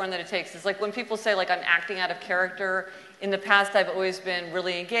exactly the form that it takes. It's like when people say, like, I'm acting out of character. In the past, I've always been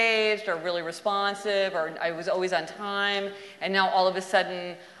really engaged or really responsive, or I was always on time, and now all of a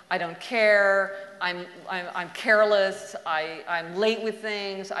sudden, I don't care. I'm careless. I'm late with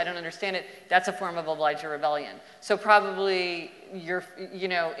things. I don't understand it. That's a form of obliger rebellion. So probably you're, you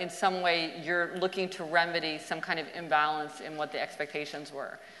know, in some way, you're looking to remedy some kind of imbalance in what the expectations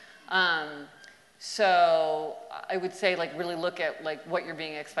were. So I would say, like, really look at like what you're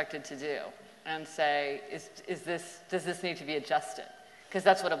being expected to do, and say, does this need to be adjusted? Because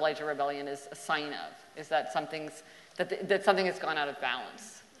that's what obliger rebellion is a sign of. Is that something has gone out of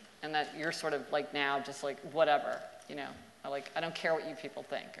balance, and that you're sort of like now just like whatever, you know, I don't care what you people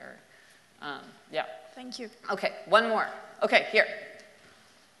think, or yeah. Thank you. Okay, 1 more. Okay, here.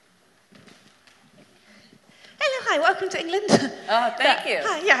 Hello, hi, welcome to England. Oh, thank you.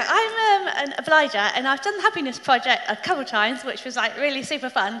 Hi, yeah, I'm an obliger, and I've done the Happiness Project a couple of times, which was like really super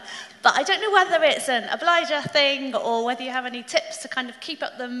fun. But I don't know whether it's an obliger thing or whether you have any tips to kind of keep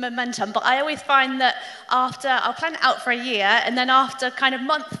up the momentum. But I always find that I'll plan it out for a year, and then after kind of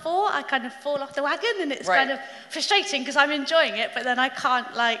month 4, I kind of fall off the wagon, and it's kind of frustrating because I'm enjoying it, but then I can't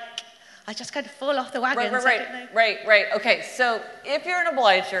I just kind of fall off the wagon. Right. Okay, so if you're an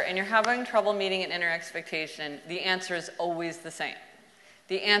obliger and you're having trouble meeting an inner expectation, the answer is always the same.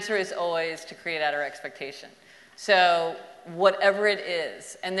 The answer is always to create outer expectation. So whatever it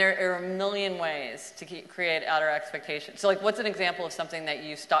is, and there are a million ways to create outer expectation. So like, what's an example of something that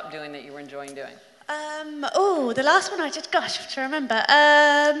you stopped doing that you were enjoying doing? The last one I did, gosh, I have to remember.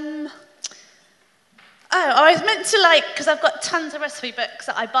 I was meant to because I've got tons of recipe books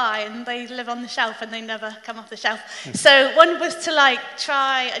that I buy and they live on the shelf and they never come off the shelf. So one was to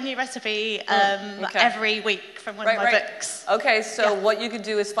try a new recipe every week from one of my books. Okay, so what you could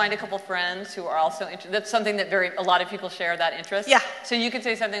do is find a couple friends who are also interested. That's something that a lot of people share that interest. Yeah. So you could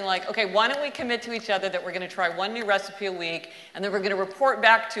say something like, okay, why don't we commit to each other that we're going to try one new recipe a week, and then we're going to report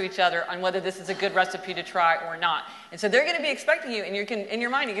back to each other on whether this is a good recipe to try or not. And so they're going to be expecting you, and you can, in your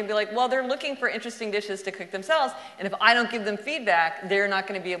mind, you can be like, well, they're looking for interesting dishes to cook themselves, and if I don't give them feedback, they're not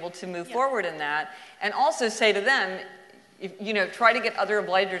going to be able to move forward in that. And also say to them, try to get other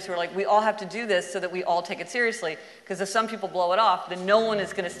obligers who are like, we all have to do this so that we all take it seriously, because if some people blow it off, then no one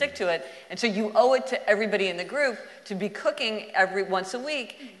is going to stick to it. And so you owe it to everybody in the group to be cooking every once a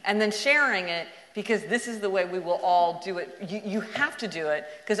week and then sharing it, because this is the way we will all do it. You have to do it,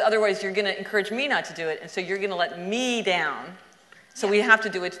 because otherwise you're going to encourage me not to do it, and so you're going to let me down. So we have to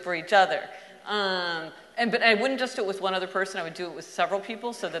do it for each other. But I wouldn't just do it with one other person. I would do it with several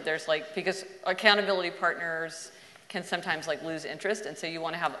people, so that there's because accountability partners can sometimes lose interest, and so you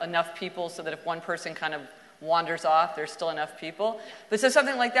want to have enough people so that if one person kind of wanders off, there's still enough people. But so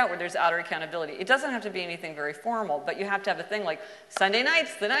something like that where there's outer accountability. It doesn't have to be anything very formal, but you have to have a thing like Sunday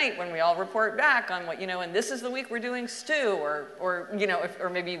night's the night when we all report back on what, and this is the week we're doing stew, or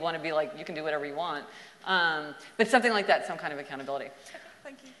maybe you want to be like, you can do whatever you want. But something like that, some kind of accountability.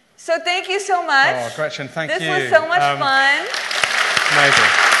 Thank you. So thank you so much. Oh, Gretchen, thank you. This was so much fun. Amazing.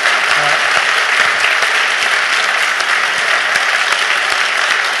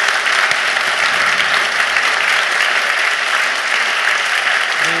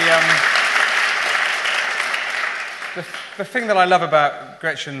 The thing that I love about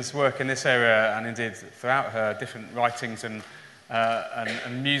Gretchen's work in this area, and indeed throughout her different writings and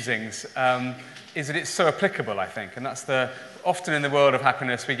musings, is that it's so applicable, I think. And that's often in the world of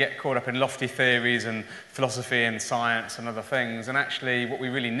happiness, we get caught up in lofty theories and philosophy and science and other things. And actually, what we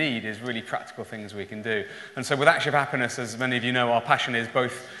really need is really practical things we can do. And so with Active Happiness, as many of you know, our passion is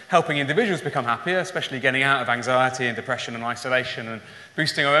both helping individuals become happier, especially getting out of anxiety and depression and isolation and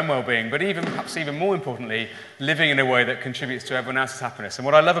boosting our own well-being, but perhaps even more importantly, living in a way that contributes to everyone else's happiness. And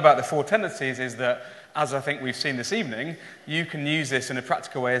what I love about the 4 tendencies is that, as I think we've seen this evening, you can use this in a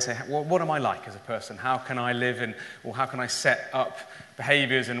practical way and say, well, what am I like as a person? How can I live in, or how can I set up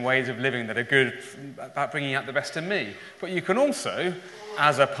behaviours and ways of living that are good about bringing out the best in me? But you can also,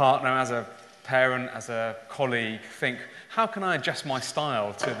 as a partner, as a parent, as a colleague, think, how can I adjust my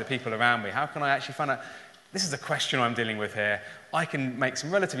style to the people around me? How can I actually find out, this is the question I'm dealing with here. I can make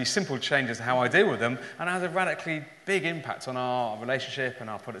some relatively simple changes to how I deal with them, and it has a radically big impact on our relationship and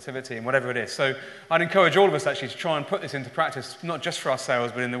our productivity and whatever it is. So I'd encourage all of us actually to try and put this into practice, not just for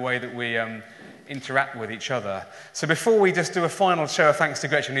ourselves, but in the way that we interact with each other. So before we just do a final show of thanks to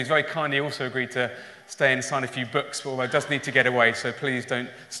Gretchen, who's very kindly also agreed to stay and sign a few books, although does need to get away, so please don't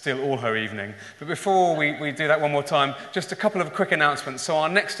steal all her evening. But before we do that one more time, just a couple of quick announcements. So our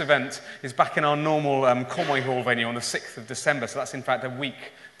next event is back in our normal Conway Hall venue on the 6th of December, so that's in fact a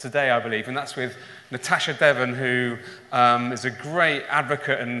week today, I believe, and that's with Natasha Devon, who is a great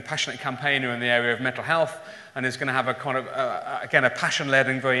advocate and passionate campaigner in the area of mental health, and is going to have a kind of, again, a passion-led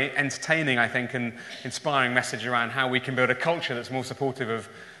and very entertaining, I think, and inspiring message around how we can build a culture that's more supportive of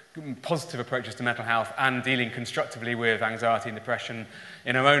positive approaches to mental health and dealing constructively with anxiety and depression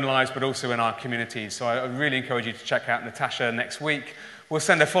in our own lives, but also in our communities. So I really encourage you to check out Natasha next week. We'll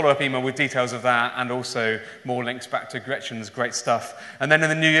send a follow-up email with details of that and also more links back to Gretchen's great stuff. And then in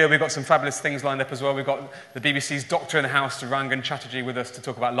the new year, we've got some fabulous things lined up as well. We've got the BBC's Doctor in the House, Rangan Chatterjee, with us to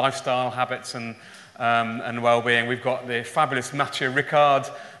talk about lifestyle habits and well-being. We've got the fabulous Mathieu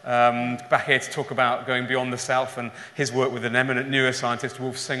Ricard back here to talk about going beyond the self and his work with an eminent neuroscientist,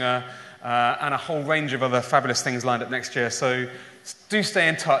 Wolf Singer, and a whole range of other fabulous things lined up next year. So do stay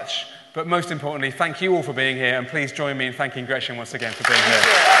in touch. But most importantly, thank you all for being here, and please join me in thanking Gretchen once again for being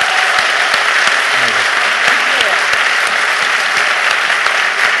here.